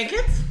was like my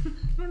kids. I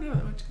don't have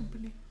that much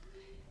company.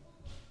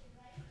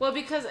 Well,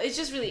 because it's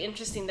just really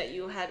interesting that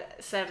you had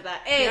said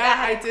that. Hey, Yeah, that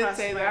I had did crossed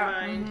say my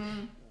that.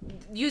 mind.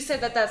 You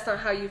said that that's not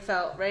how you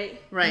felt,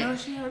 right? Right. No,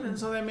 she hadn't.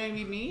 So that may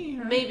be me.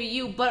 Or... Maybe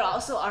you, but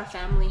also our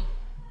family.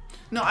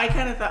 No, I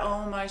kind of thought,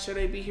 oh my, should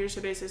I be here?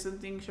 Should I say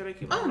something? Should I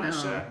keep my Oh, mouth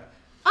no. shut?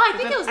 Oh, I But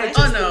think then it was I nice.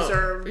 just Oh no,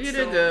 observed, you so-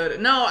 did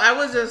good. No, I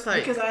was just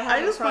like, Because I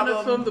have a just want to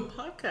problem. film the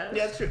podcast.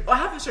 Yeah, it's true. Well, I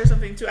have to share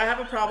something too. I have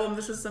a problem.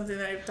 This is something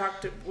that I've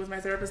talked with my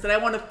therapist that I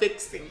want to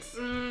fix things.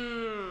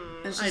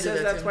 And she I do says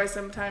that that's too. why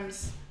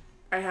sometimes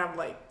I have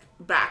like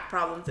back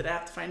problems that I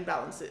have to find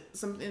balance.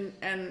 Something,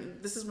 and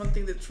this is one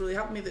thing that's really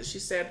helped me. That she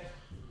said,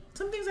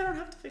 some things I don't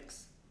have to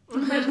fix. Yeah.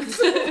 I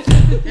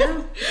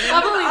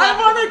believe I that.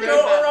 want to go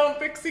around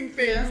fixing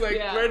things. Like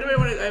Yeah. right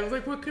away I was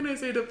like, what can I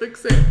say to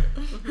fix it?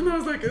 And I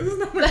was like, this is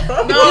not my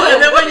problem. No,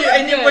 and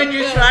then when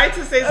you try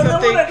to say And then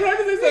something, when I tried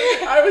to say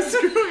something, I was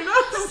screwing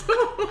up. So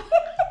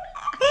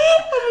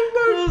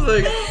I was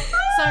like,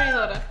 Sorry,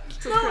 Lola.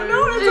 no,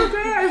 it's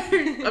okay.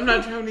 I'm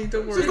not drowning.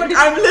 Don't worry. She's like,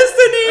 I'm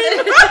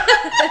listening.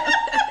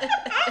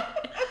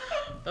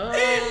 Oh.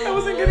 I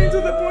wasn't getting to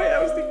the point.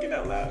 I was thinking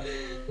out loud.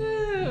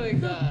 Oh my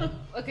god.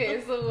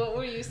 Okay, so what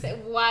were you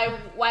saying?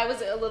 Why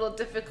was it a little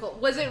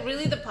difficult? Was it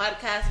really the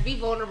podcast? Be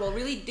vulnerable.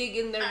 Really dig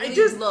in there. Really I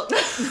just look. I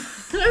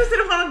just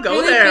didn't want to go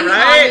really there,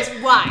 right?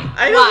 Honest. Why?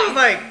 I was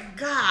like,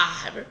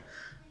 God.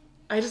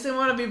 I just didn't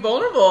want to be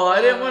vulnerable.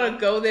 I didn't want to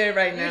go there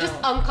right now. You're just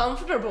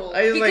uncomfortable.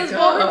 I was because like,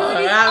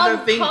 vulnerability I have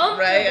to think, uncomfortable.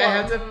 right? I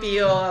have to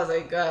feel. I was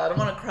like, God, I don't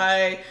want to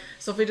cry.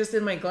 Sophie just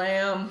did my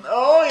glam.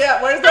 Oh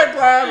yeah, where's that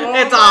glam? Oh,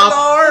 It's off.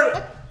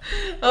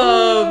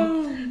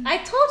 I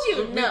told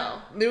you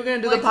no. We were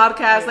gonna do the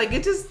podcast. Like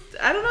it just,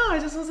 I don't know. I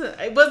just wasn't.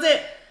 I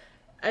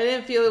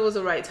didn't feel it was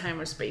the right time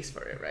or space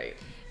for it, right?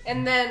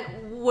 And then,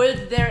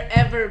 would there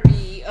ever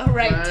be a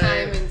right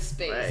time and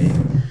space? Right.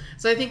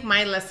 So I think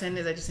my lesson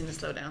is I just need to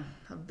slow down.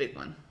 A big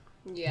one.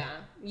 Yeah.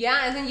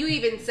 Yeah, and then you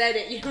even said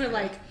it. You were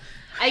like,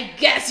 I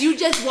guess you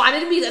just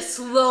wanted me to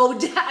slow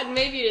down.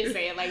 Maybe you didn't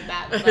say it like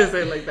that. I didn't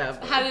say it like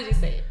that. How did you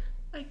say it?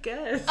 I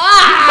guess.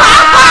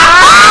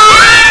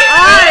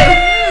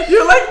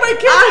 You're like my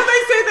kids when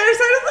they say their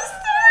side of the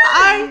story.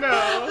 I know.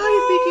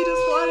 I think you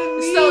just wanted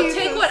me. So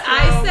take what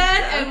I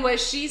said and what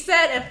she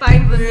said and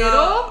find the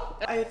middle.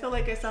 I feel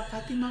like I saw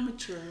Fatima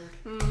matured.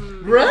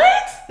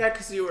 Right? Yeah,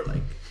 because you were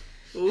like,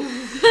 ooh,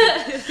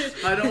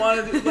 I don't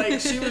want to do, like,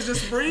 she was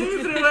just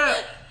breathing through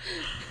it.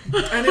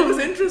 And it was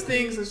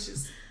interesting. So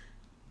she's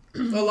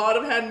a lot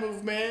of hand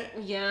movement.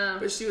 Yeah.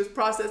 But she was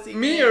processing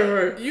Me it. or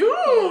her? You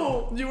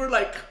were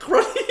like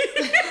crying.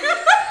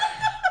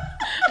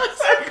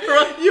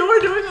 You were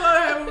doing a lot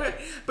of hand movement,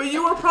 but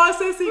you were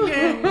processing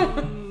it.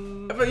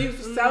 But you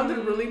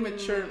sounded really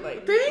mature.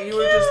 Like you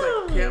were just like,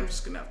 okay, I'm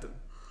just gonna have to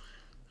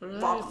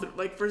walk through.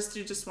 Like first,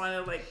 you just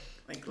wanted like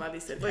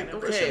Gladys said, kind of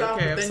brush it off.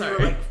 But then you were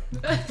like,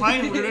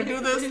 fine, we're gonna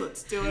do this.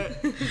 Let's do it.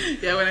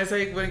 Yeah, when I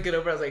said I wouldn't get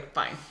over, I was like,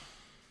 fine.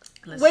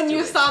 When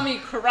you saw me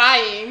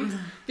crying,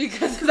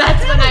 because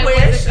that's when I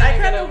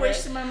kind of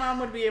wish that my mom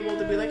would be able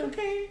to be like,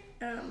 okay,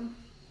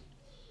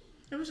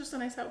 it was just a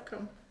nice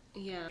outcome.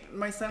 Yeah.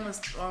 My son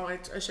was, I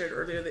shared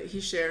earlier that he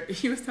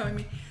was telling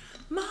me,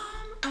 Mom,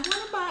 I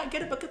want to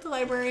get a book at the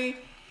library.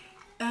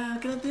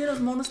 Que no tiene los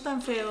monos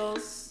tan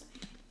feos.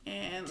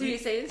 And did you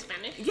say it in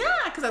Spanish? Yeah,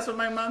 because that's what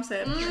my mom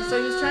said. And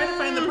so he was trying to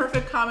find the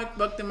perfect comic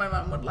book that my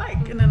mom would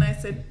like. And then I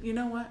said, you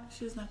know what?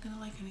 She's not going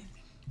to like anything.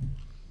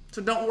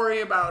 So don't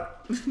worry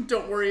about it.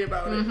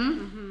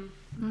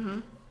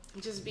 Mm-hmm.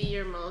 Just be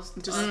your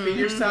most. Just be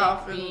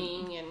yourself.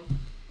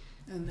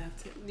 And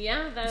that's it.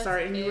 Yeah, that's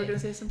Sorry, and you were going to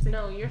say something?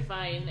 No, you're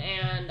fine.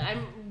 And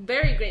I'm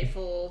very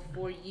grateful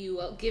for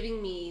you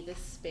giving me the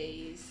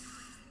space.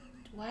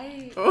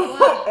 Why?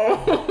 What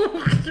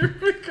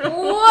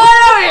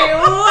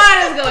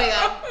is going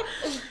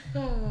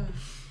on?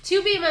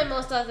 To be my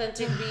most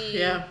authentic being.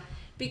 Yeah.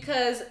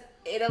 Because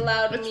it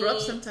allowed me... It's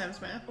rough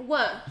sometimes, man.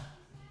 What?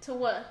 To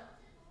what?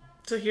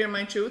 To hear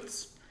my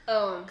truths.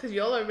 Oh. Because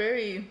y'all are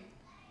very...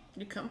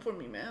 You come for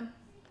me, man.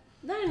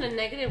 Not in a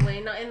negative way,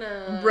 not in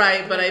a...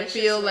 Right, but I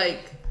feel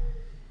like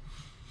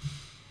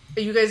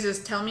you guys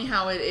just tell me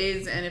how it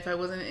is, and if I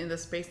wasn't in the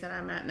space that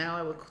I'm at now,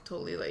 I would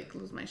totally like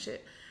lose my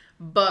shit.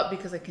 But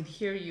because I can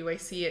hear you, I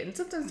see it, and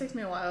sometimes it takes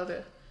me a while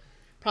to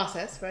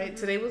process, right? Mm-hmm.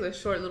 Today was a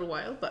short little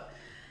while, but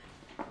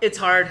it's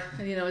hard.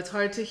 You know, it's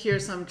hard to hear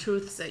some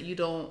truths that you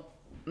don't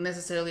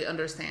necessarily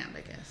understand,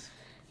 I guess.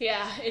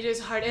 Yeah, it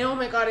is hard. And oh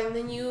my God, and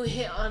then you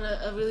hit on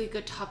a really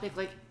good topic.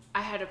 Like,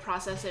 I had to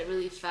process it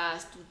really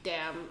fast.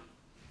 Damn.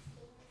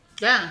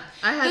 Yeah,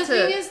 I had to.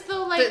 The thing is,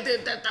 though, like,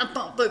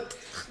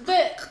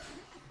 but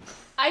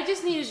I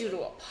just needed you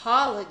to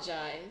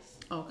apologize.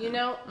 Okay. You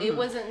know, it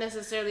wasn't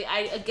necessarily.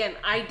 I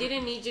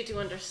didn't need you to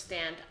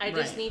understand. I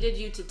just needed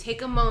you to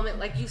take a moment,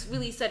 like you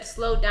really said,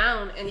 slow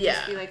down and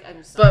just be like,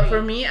 "I'm sorry." But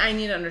for me, I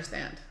need to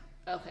understand.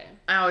 Okay.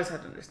 I always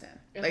have to understand.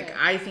 Okay. Like,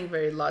 I think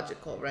very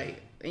logical, right?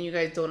 And you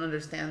guys don't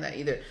understand that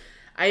either.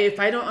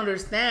 If I don't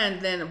understand,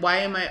 then what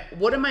am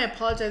I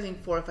apologizing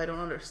for if I don't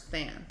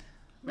understand?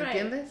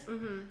 ¿Entiendes?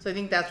 Mm-hmm. So I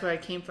think that's where I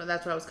came from.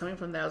 That's where I was coming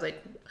from. That I was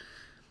like,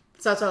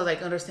 so that's why I was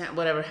like, understand,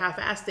 whatever,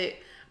 half-assed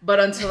it. But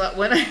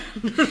when I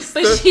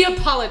understood. But she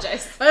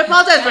apologized. I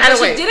apologized right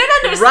away. She didn't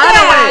understand,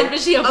 right away. But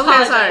she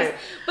apologized. Okay, sorry.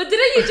 But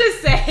didn't you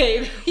just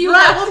say you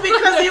right, well,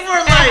 because you were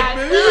like,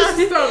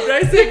 stop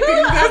dissecting this.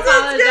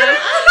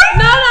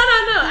 No.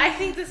 I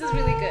think this is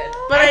really good.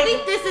 But I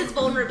think this is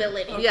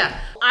vulnerability. Yeah.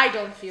 I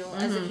don't feel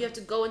as if you have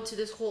to go into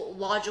this whole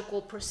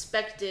logical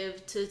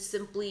perspective to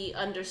simply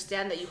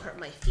understand that you hurt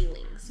my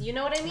feelings. You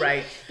know what I mean?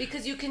 Right.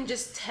 Because you can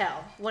just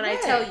tell when I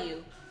tell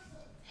you,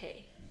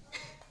 hey,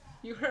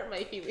 you hurt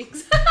my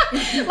feelings.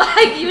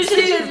 Like, you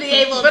should just be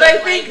able to. But I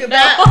think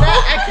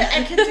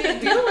I can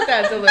deal with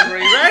that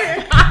delivery,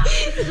 right?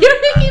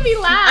 You're making me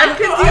laugh. I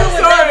can deal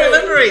with that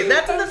delivery.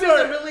 That delivery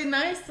was a really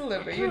nice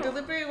delivery. Your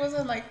delivery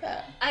wasn't like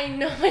that. I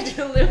know my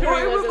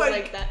delivery wasn't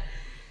like that.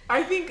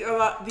 I think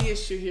the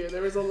issue here,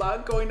 there was a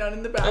lot going on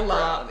in the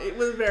background. It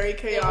was very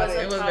chaotic.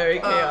 It was very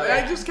chaotic.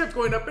 I just kept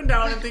going up and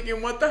down and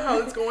thinking, what the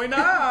hell is going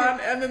on?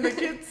 And then the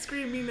kids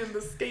screaming and the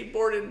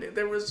skateboard, and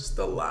there was just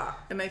a lot.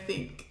 And I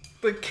think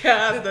the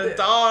cat, the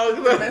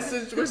dog, the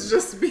message was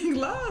just being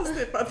lost.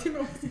 If Fatima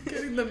wasn't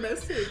getting the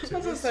message, I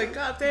was just like,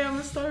 God damn,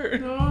 let's start.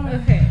 No.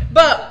 Okay.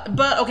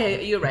 But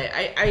okay, you're right.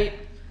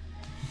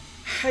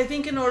 I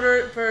think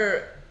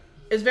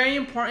it's very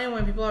important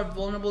when people are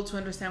vulnerable to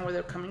understand where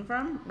they're coming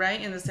from,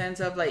 right? In the sense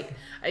of like,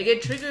 I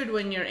get triggered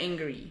when you're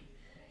angry.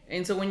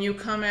 And so when you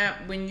come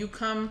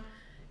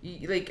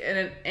like in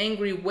an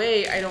angry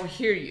way, I don't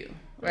hear you,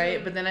 right?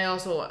 Mm-hmm. But then I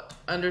also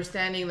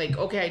understanding like,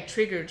 okay, I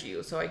triggered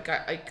you, so I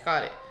got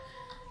it.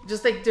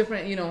 Just like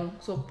different,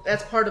 so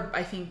that's part of,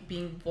 I think,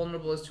 being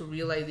vulnerable is to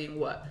realizing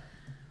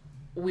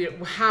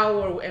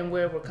how and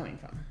where we're coming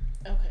from.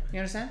 Okay. You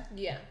understand?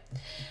 Yeah.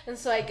 And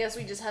so I guess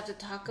we just have to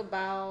talk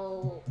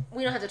about,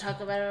 we don't have to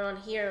talk about it on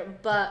here,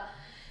 but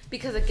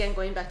because again,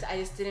 going back to, I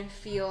just didn't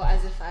feel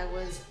as if I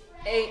was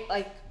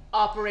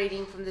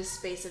operating from this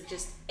space of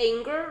just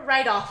anger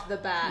right off the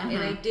bat.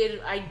 Mm-hmm. And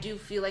I do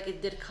feel like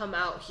it did come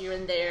out here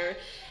and there.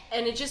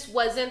 And it just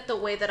wasn't the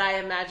way that I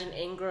imagined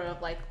anger of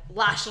like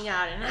lashing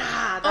out and that's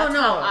how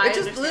it's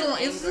just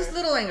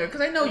little anger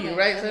because I know you,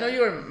 right? So I know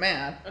you were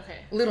mad.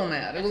 Okay. Little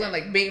mad. It wasn't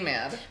like big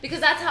mad. Because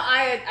that's how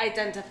I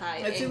identify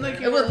it. It seemed like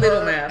you were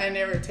little mad and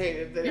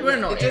irritated. That you were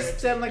no. It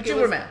just sounded like you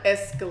were mad.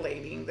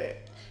 Escalating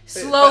that.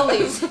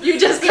 Slowly, you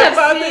just kept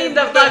seeing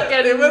the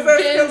fucking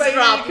pins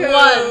drop.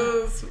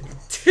 1,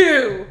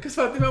 2. Because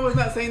Fatima was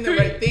not saying the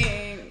right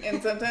thing. And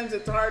sometimes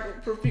it's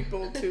hard for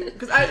people to,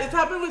 because it's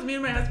happened with me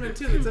and my husband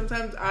too, that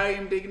sometimes I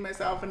am digging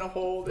myself in a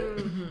hole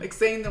that, like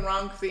saying the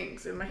wrong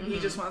things, and he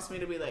just wants me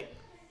to be like,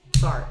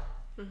 sorry.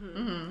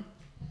 Mm-hmm.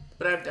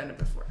 But I've done it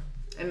before,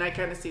 and I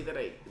kind of see that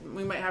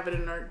we might have it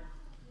in our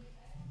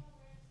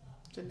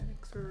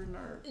genetics or in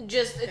our,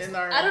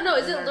 I don't know,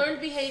 is it learned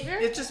behavior?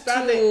 It's just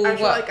bad that I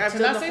feel like I've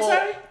done the whole,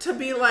 to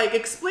be like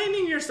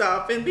explaining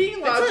yourself and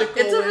being logical.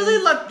 It's a really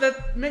the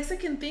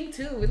Mexican thing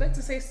too. We like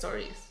to say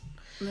stories.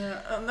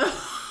 Yeah, no.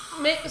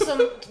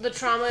 So the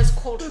trauma is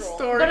cultural,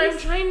 but I'm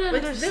trying to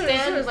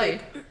understand,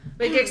 like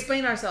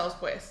explain ourselves,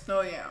 pues. Oh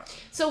yeah.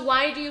 So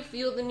why do you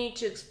feel the need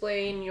to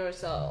explain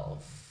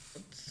yourself?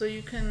 So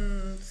you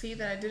can see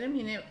that I didn't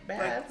mean it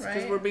bad, right?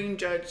 Because we're being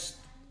judged,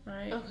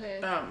 right?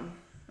 Okay.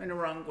 In a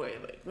wrong way.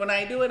 Like when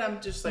I do it,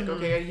 I'm just like,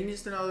 okay, he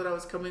needs to know that I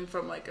was coming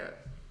from like a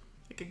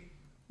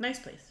nice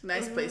place,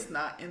 place,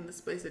 not in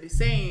this place that he's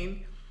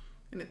saying,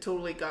 and it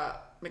totally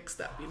got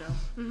mixed up,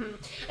 Mm-hmm.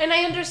 And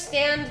I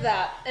understand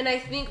that, and I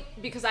think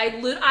because I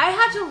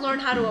had to learn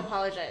how to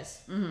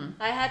apologize.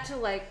 Mm-hmm. I had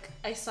to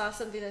I saw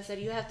something that said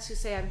you have to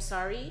say I'm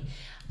sorry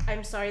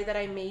that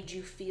I made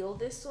you feel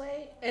this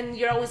way, and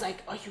you're always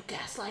like, are you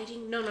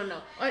gaslighting? No.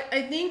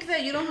 I think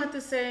that you don't have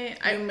to say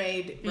I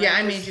made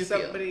you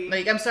feel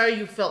like I'm sorry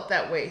you felt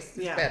that way. It's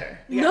better.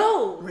 Yeah.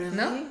 No,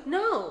 really?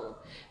 No,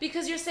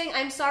 because you're saying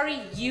I'm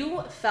sorry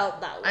you felt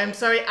that way. I'm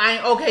sorry.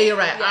 Okay, you're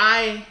right.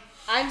 Yeah.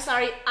 I'm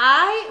sorry,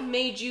 I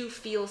made you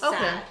feel sad.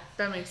 Okay,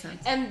 that makes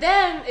sense. And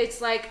then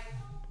it's like,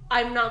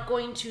 I'm not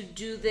going to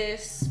do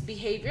this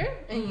behavior,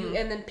 and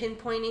and then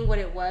pinpointing what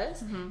it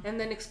was, and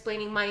then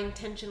explaining my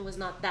intention was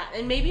not that,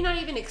 and maybe not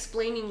even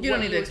explaining. You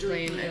what don't need you to were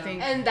explain. doing. I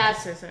think, and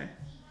that's.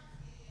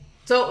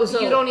 So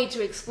you don't need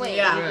to explain.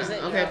 Yeah.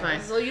 Okay,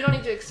 fine. So you don't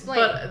need to explain.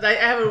 But I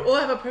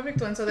have a perfect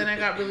one. So then I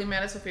got really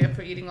mad at Sophia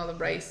for eating all the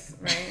rice,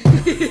 right?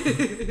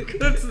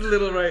 That's a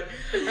little right.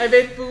 I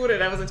made food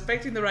and I was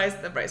expecting the rice.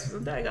 The rice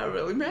wasn't there. I got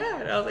really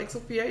mad. I was like,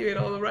 Sophia, you ate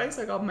all the rice.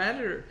 I got mad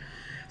at her.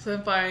 So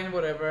then fine,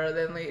 whatever.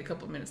 Then like a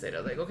couple minutes later,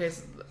 I was like, okay,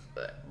 so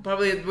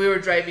probably we were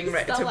driving to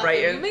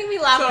Brighton. You make me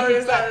laugh. Sorry. We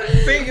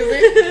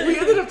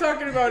ended up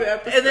talking about it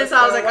at the and then so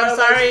I was like, I'm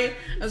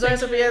sorry,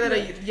 Sophia, that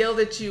I yelled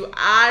at you.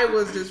 I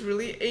was just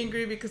really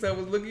angry because I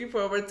was looking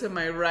forward to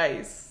my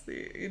rice, That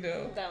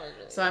was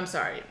really so I'm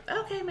sorry.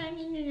 Okay, man.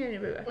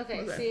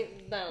 Okay, see,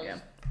 that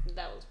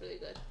was really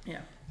good.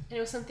 Yeah. And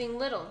it was something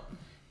little.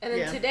 And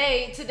then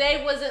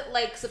today wasn't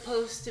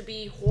supposed to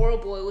be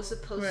horrible. It was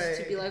supposed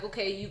to be like,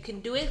 okay, you can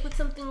do it with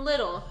something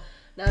little.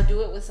 Now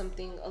do it with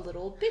something a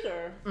little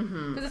bigger.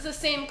 Because it's the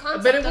same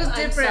concept. But it was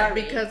different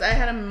because I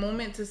had a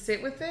moment to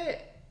sit with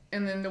it,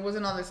 and then there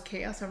wasn't all this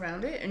chaos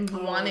around it, and you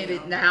wanted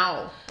it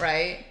now,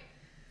 right?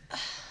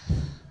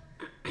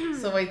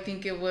 So I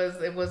think it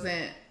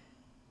wasn't.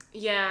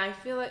 Yeah, I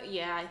feel like,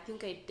 I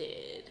think I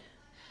did.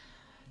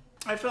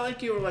 I felt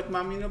like you were like,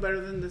 Mom, you know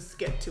better than this,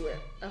 get to it.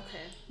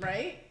 Okay.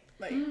 Right?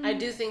 I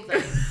do think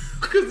that.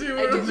 Because you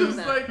were just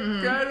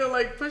kind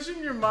of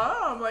pushing your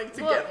mom to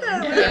get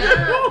there.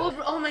 Yeah. Well,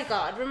 oh my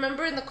God.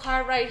 Remember in the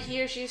car right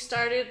here, she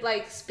started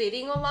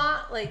spitting a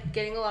lot,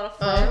 getting a lot of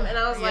phlegm. And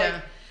I was like,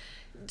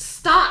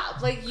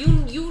 stop.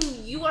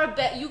 You are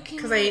you can.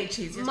 Because I ate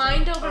cheese yesterday.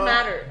 Mind over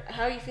matter.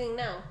 How are you feeling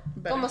now?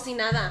 Better. Como si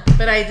nada.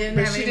 But I didn't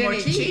have any more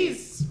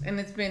cheese. And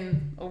it's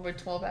been over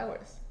 12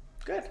 hours.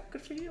 Good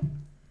for you.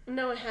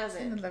 No, it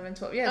hasn't. 11,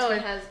 12. Yeah,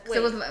 it has. So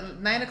it was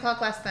 9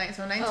 o'clock last night.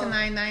 So 9 to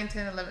 9, 9,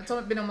 10, 11. It's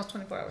been almost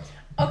 24 hours.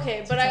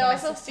 Okay, but I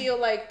also feel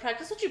like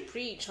practice what you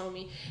preach,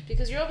 homie.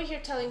 Because you're over here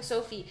telling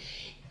Sophie,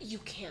 you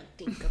can't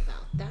think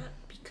about that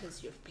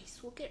because your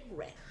face will get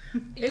red.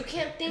 You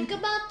can't think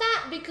about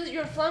that because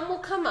your phlegm will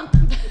come up.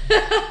 Wow,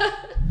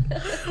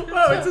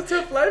 it's a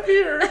tough life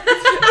here.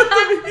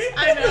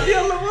 I know.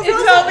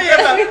 Tell me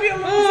about it.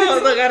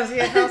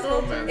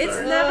 It's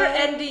never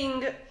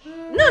ending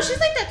No, she's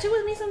like that too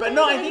with me sometimes. But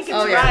no, I think it's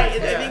right.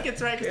 I think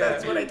it's right because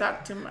that's what I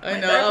talked to my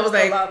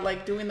therapist about,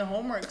 like doing the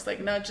homeworks,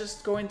 like not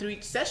just going through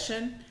each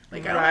session.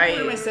 Like I don't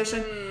go to my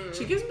session.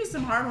 She gives me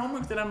some hard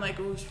homework that I'm like,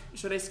 oh,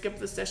 should I skip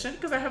the session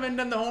because I haven't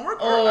done the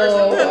homework, or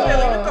sometimes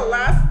I leave it the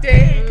last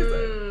day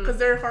because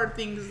there are hard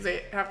things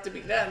that have to be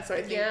done. So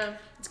I think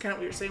it's kind of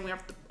what you're saying. We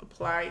have to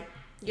apply.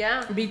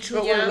 Yeah, be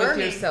true with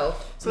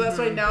yourself. So that's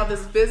why now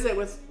this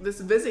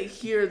visit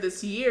here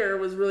this year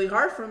was really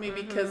hard for me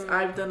because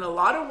I've done a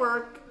lot of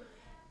work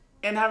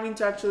and having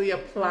to actually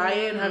apply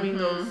it and having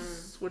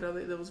those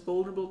those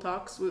vulnerable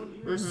talks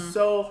were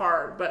so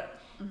hard. But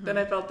then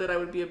I felt that I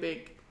would be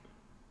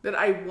that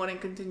I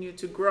wouldn't continue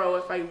to grow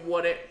if I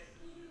wouldn't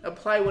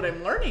apply what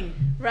I'm learning.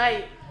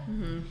 Right.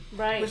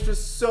 Right. Which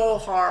was so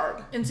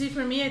hard. And see,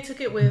 for me, I took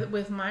it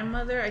with my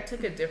mother. I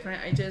took it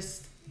different. I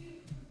just,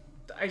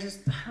 I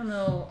don't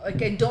know.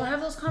 Like, I don't have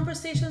those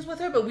conversations with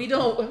her, but we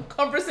don't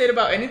conversate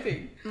about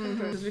anything.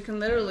 Because we can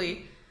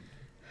literally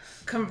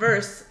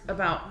converse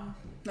about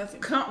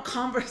nothing.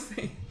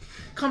 Conversate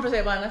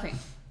about nothing.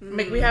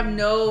 Like, we have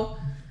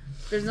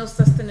there's no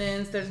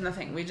sustenance. There's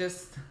nothing. We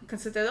just can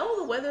sit there.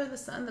 Oh, the weather, the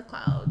sun, the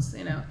clouds,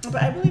 you know.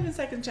 But I believe in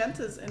second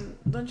chances. And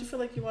don't you feel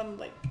like you want to,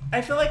 like...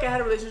 I feel like I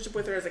had a relationship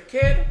with her as a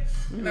kid.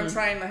 And I'm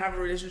trying to have a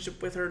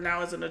relationship with her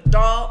now as an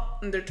adult.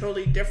 And they're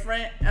totally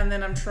different. And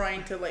then I'm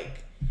trying to,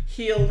 like...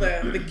 heal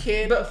the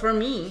kid, but for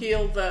me,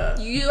 heal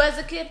you as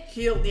a kid,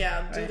 do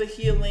the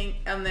healing,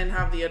 and then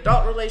have the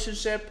adult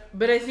relationship.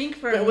 But I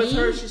think but with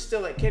her, she's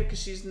still a kid because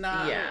she's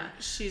not.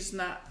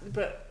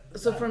 But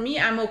so for me,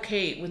 I'm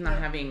okay with not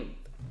having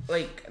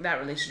like that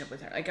relationship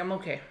with her. Like I'm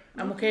okay.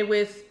 I'm okay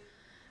with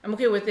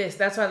this.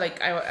 That's why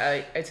like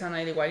I tell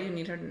Natalie, why do you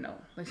need her to know?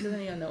 Like she doesn't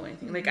need to know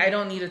anything. Like I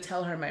don't need to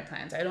tell her my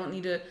plans. I don't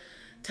need to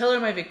tell her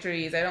my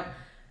victories.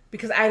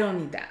 Because I don't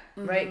need that,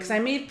 right? Because I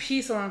made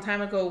peace a long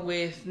time ago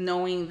with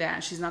knowing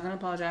that she's not gonna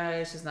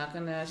apologize. She's not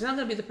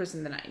gonna be the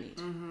person that I need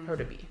her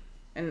to be,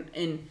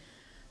 and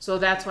so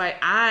that's why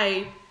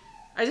I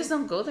just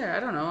don't go there. I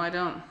don't know. I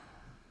don't.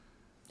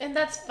 And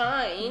that's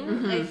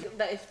fine.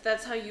 If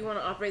that's how you want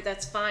to operate,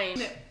 that's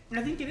fine.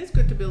 I think it is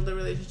good to build a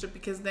relationship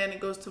because then it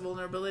goes to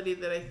vulnerability.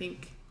 That I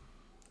think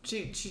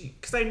she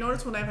because I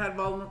noticed when I've had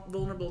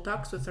vulnerable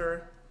talks with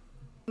her.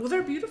 Well,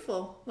 they're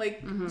beautiful.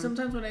 Like,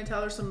 sometimes when I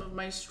tell her some of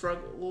my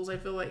struggles, I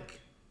feel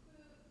like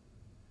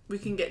we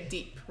can get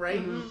deep,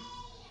 right?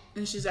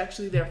 And she's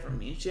actually there for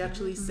me. She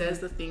actually says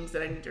the things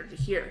that I need her to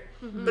hear.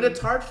 But it's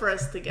hard for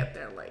us to get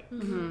there, like.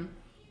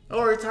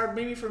 Or it's hard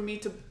maybe for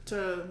me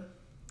to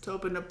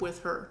open up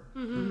with her.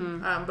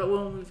 But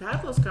when we've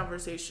had those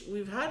conversations,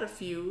 we've had a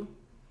few.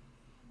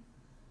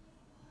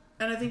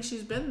 And I think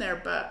she's been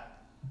there,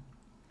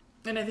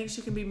 and I think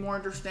she can be more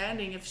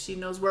understanding if she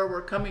knows where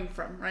we're coming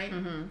from, right?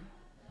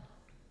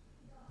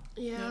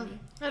 Yeah,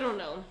 I don't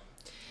know.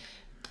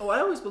 Oh, I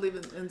always believe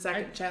in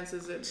second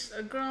chances. It's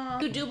a girl.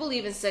 You do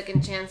believe in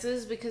second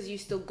chances because you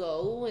still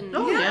go and.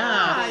 Oh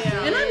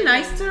yeah. And I'm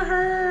nice to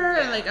her.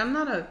 And like I'm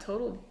not a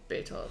total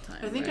bitch all the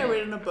time. I think I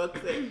read in a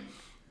book that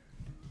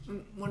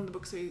one of the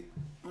books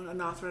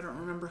an author, I don't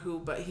remember who,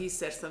 but he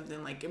said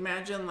something like,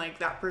 imagine like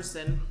that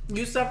person,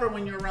 you suffer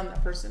when you're around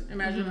that person.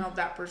 Imagine how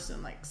that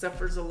person like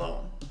suffers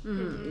alone.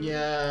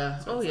 Yeah.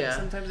 So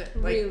sometimes it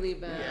really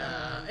bad.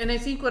 Yeah. And I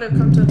think what I've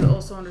come to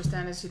also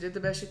understand is she did the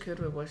best she could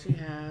with what she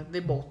had. They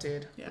both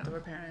did with their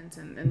parents,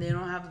 and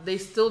they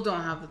still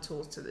don't have the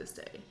tools to this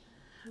day,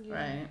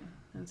 right?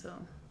 And so,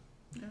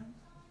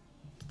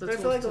 But I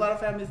feel like a lot of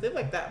families live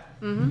like that.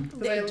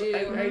 They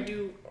do. I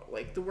do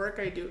like the work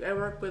I do. I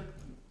work with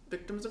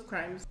victims of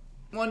crimes.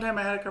 One time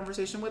I had a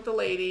conversation with a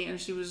lady and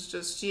she was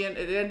just, it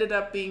ended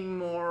up being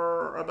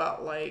more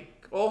about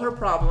like all her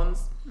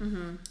problems.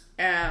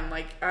 And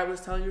like I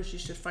was telling her she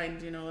should find,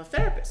 a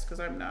therapist because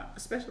I'm not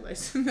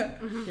specialized in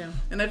that.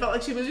 And I felt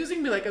like she was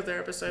using me like a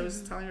therapist. So I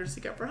was telling her to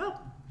seek out for help.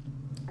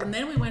 And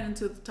then we went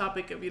into the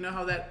topic of,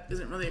 how that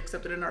isn't really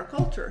accepted in our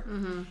culture.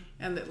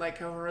 And that like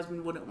how her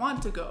husband wouldn't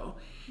want to go.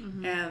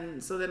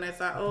 And so then I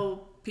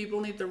thought, people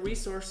need the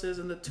resources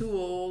and the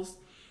tools.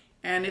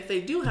 And if they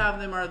do have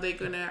them, are they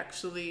going to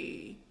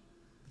actually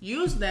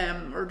use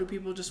them? Or do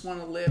people just want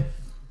to live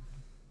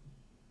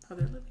how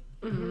they're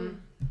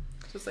living?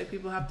 So it's like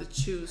people have to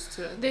choose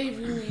to... They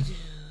really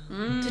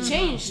do. To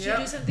change, to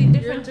do something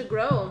different, to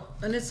grow.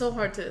 And it's so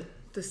hard to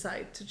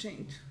decide to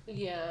change.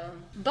 Yeah.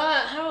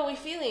 But how are we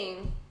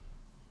feeling?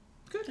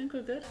 Good. I think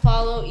we're good.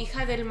 Follow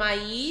Hija del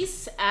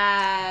Maíz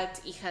at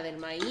Hija del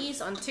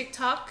Maíz on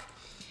TikTok.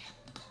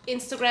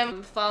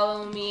 Instagram,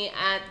 follow me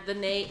at the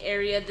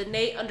Nate_area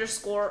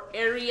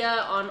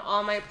on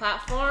all my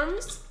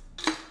platforms.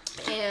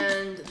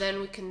 And then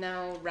we can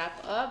now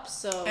wrap up.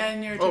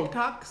 And your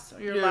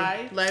TikToks, your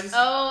lives.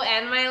 Oh,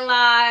 and my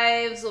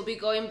lives will be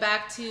going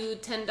back to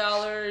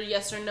 $10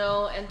 yes or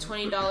no and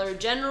 $20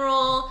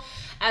 general,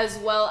 as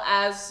well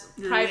as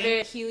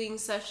private healing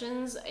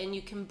sessions. And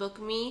you can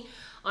book me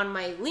on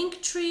my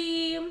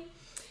Linktree.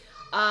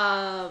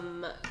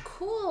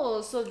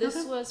 Cool. So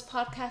this was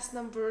podcast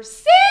number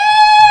 6.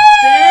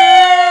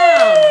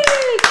 Damn!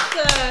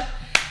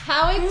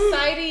 How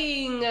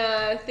exciting.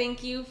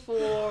 Thank you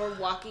for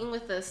walking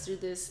with us through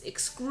this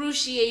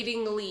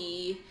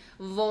excruciatingly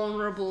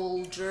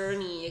vulnerable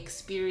journey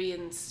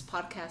experience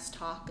podcast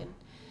talk. And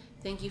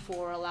thank you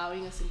for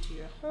allowing us into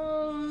your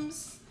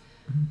homes,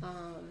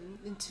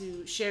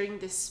 into sharing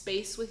this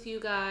space with you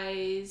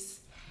guys.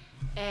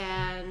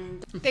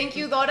 And thank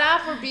you,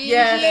 Dora, for being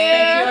here.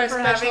 Thank you, our for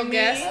special having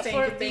guest. me.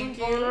 For being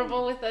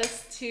vulnerable with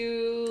us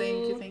too.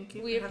 Thank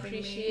you. We for having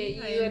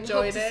appreciate me. you I and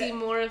hope enjoyed to it. see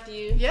more of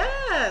you.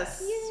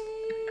 Yes.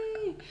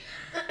 Yay!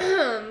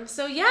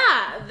 So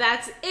yeah,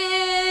 that's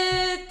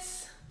it.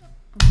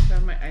 Oh my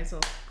god, my eyes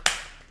all.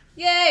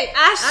 Yay,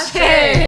 Ashe! Ashe!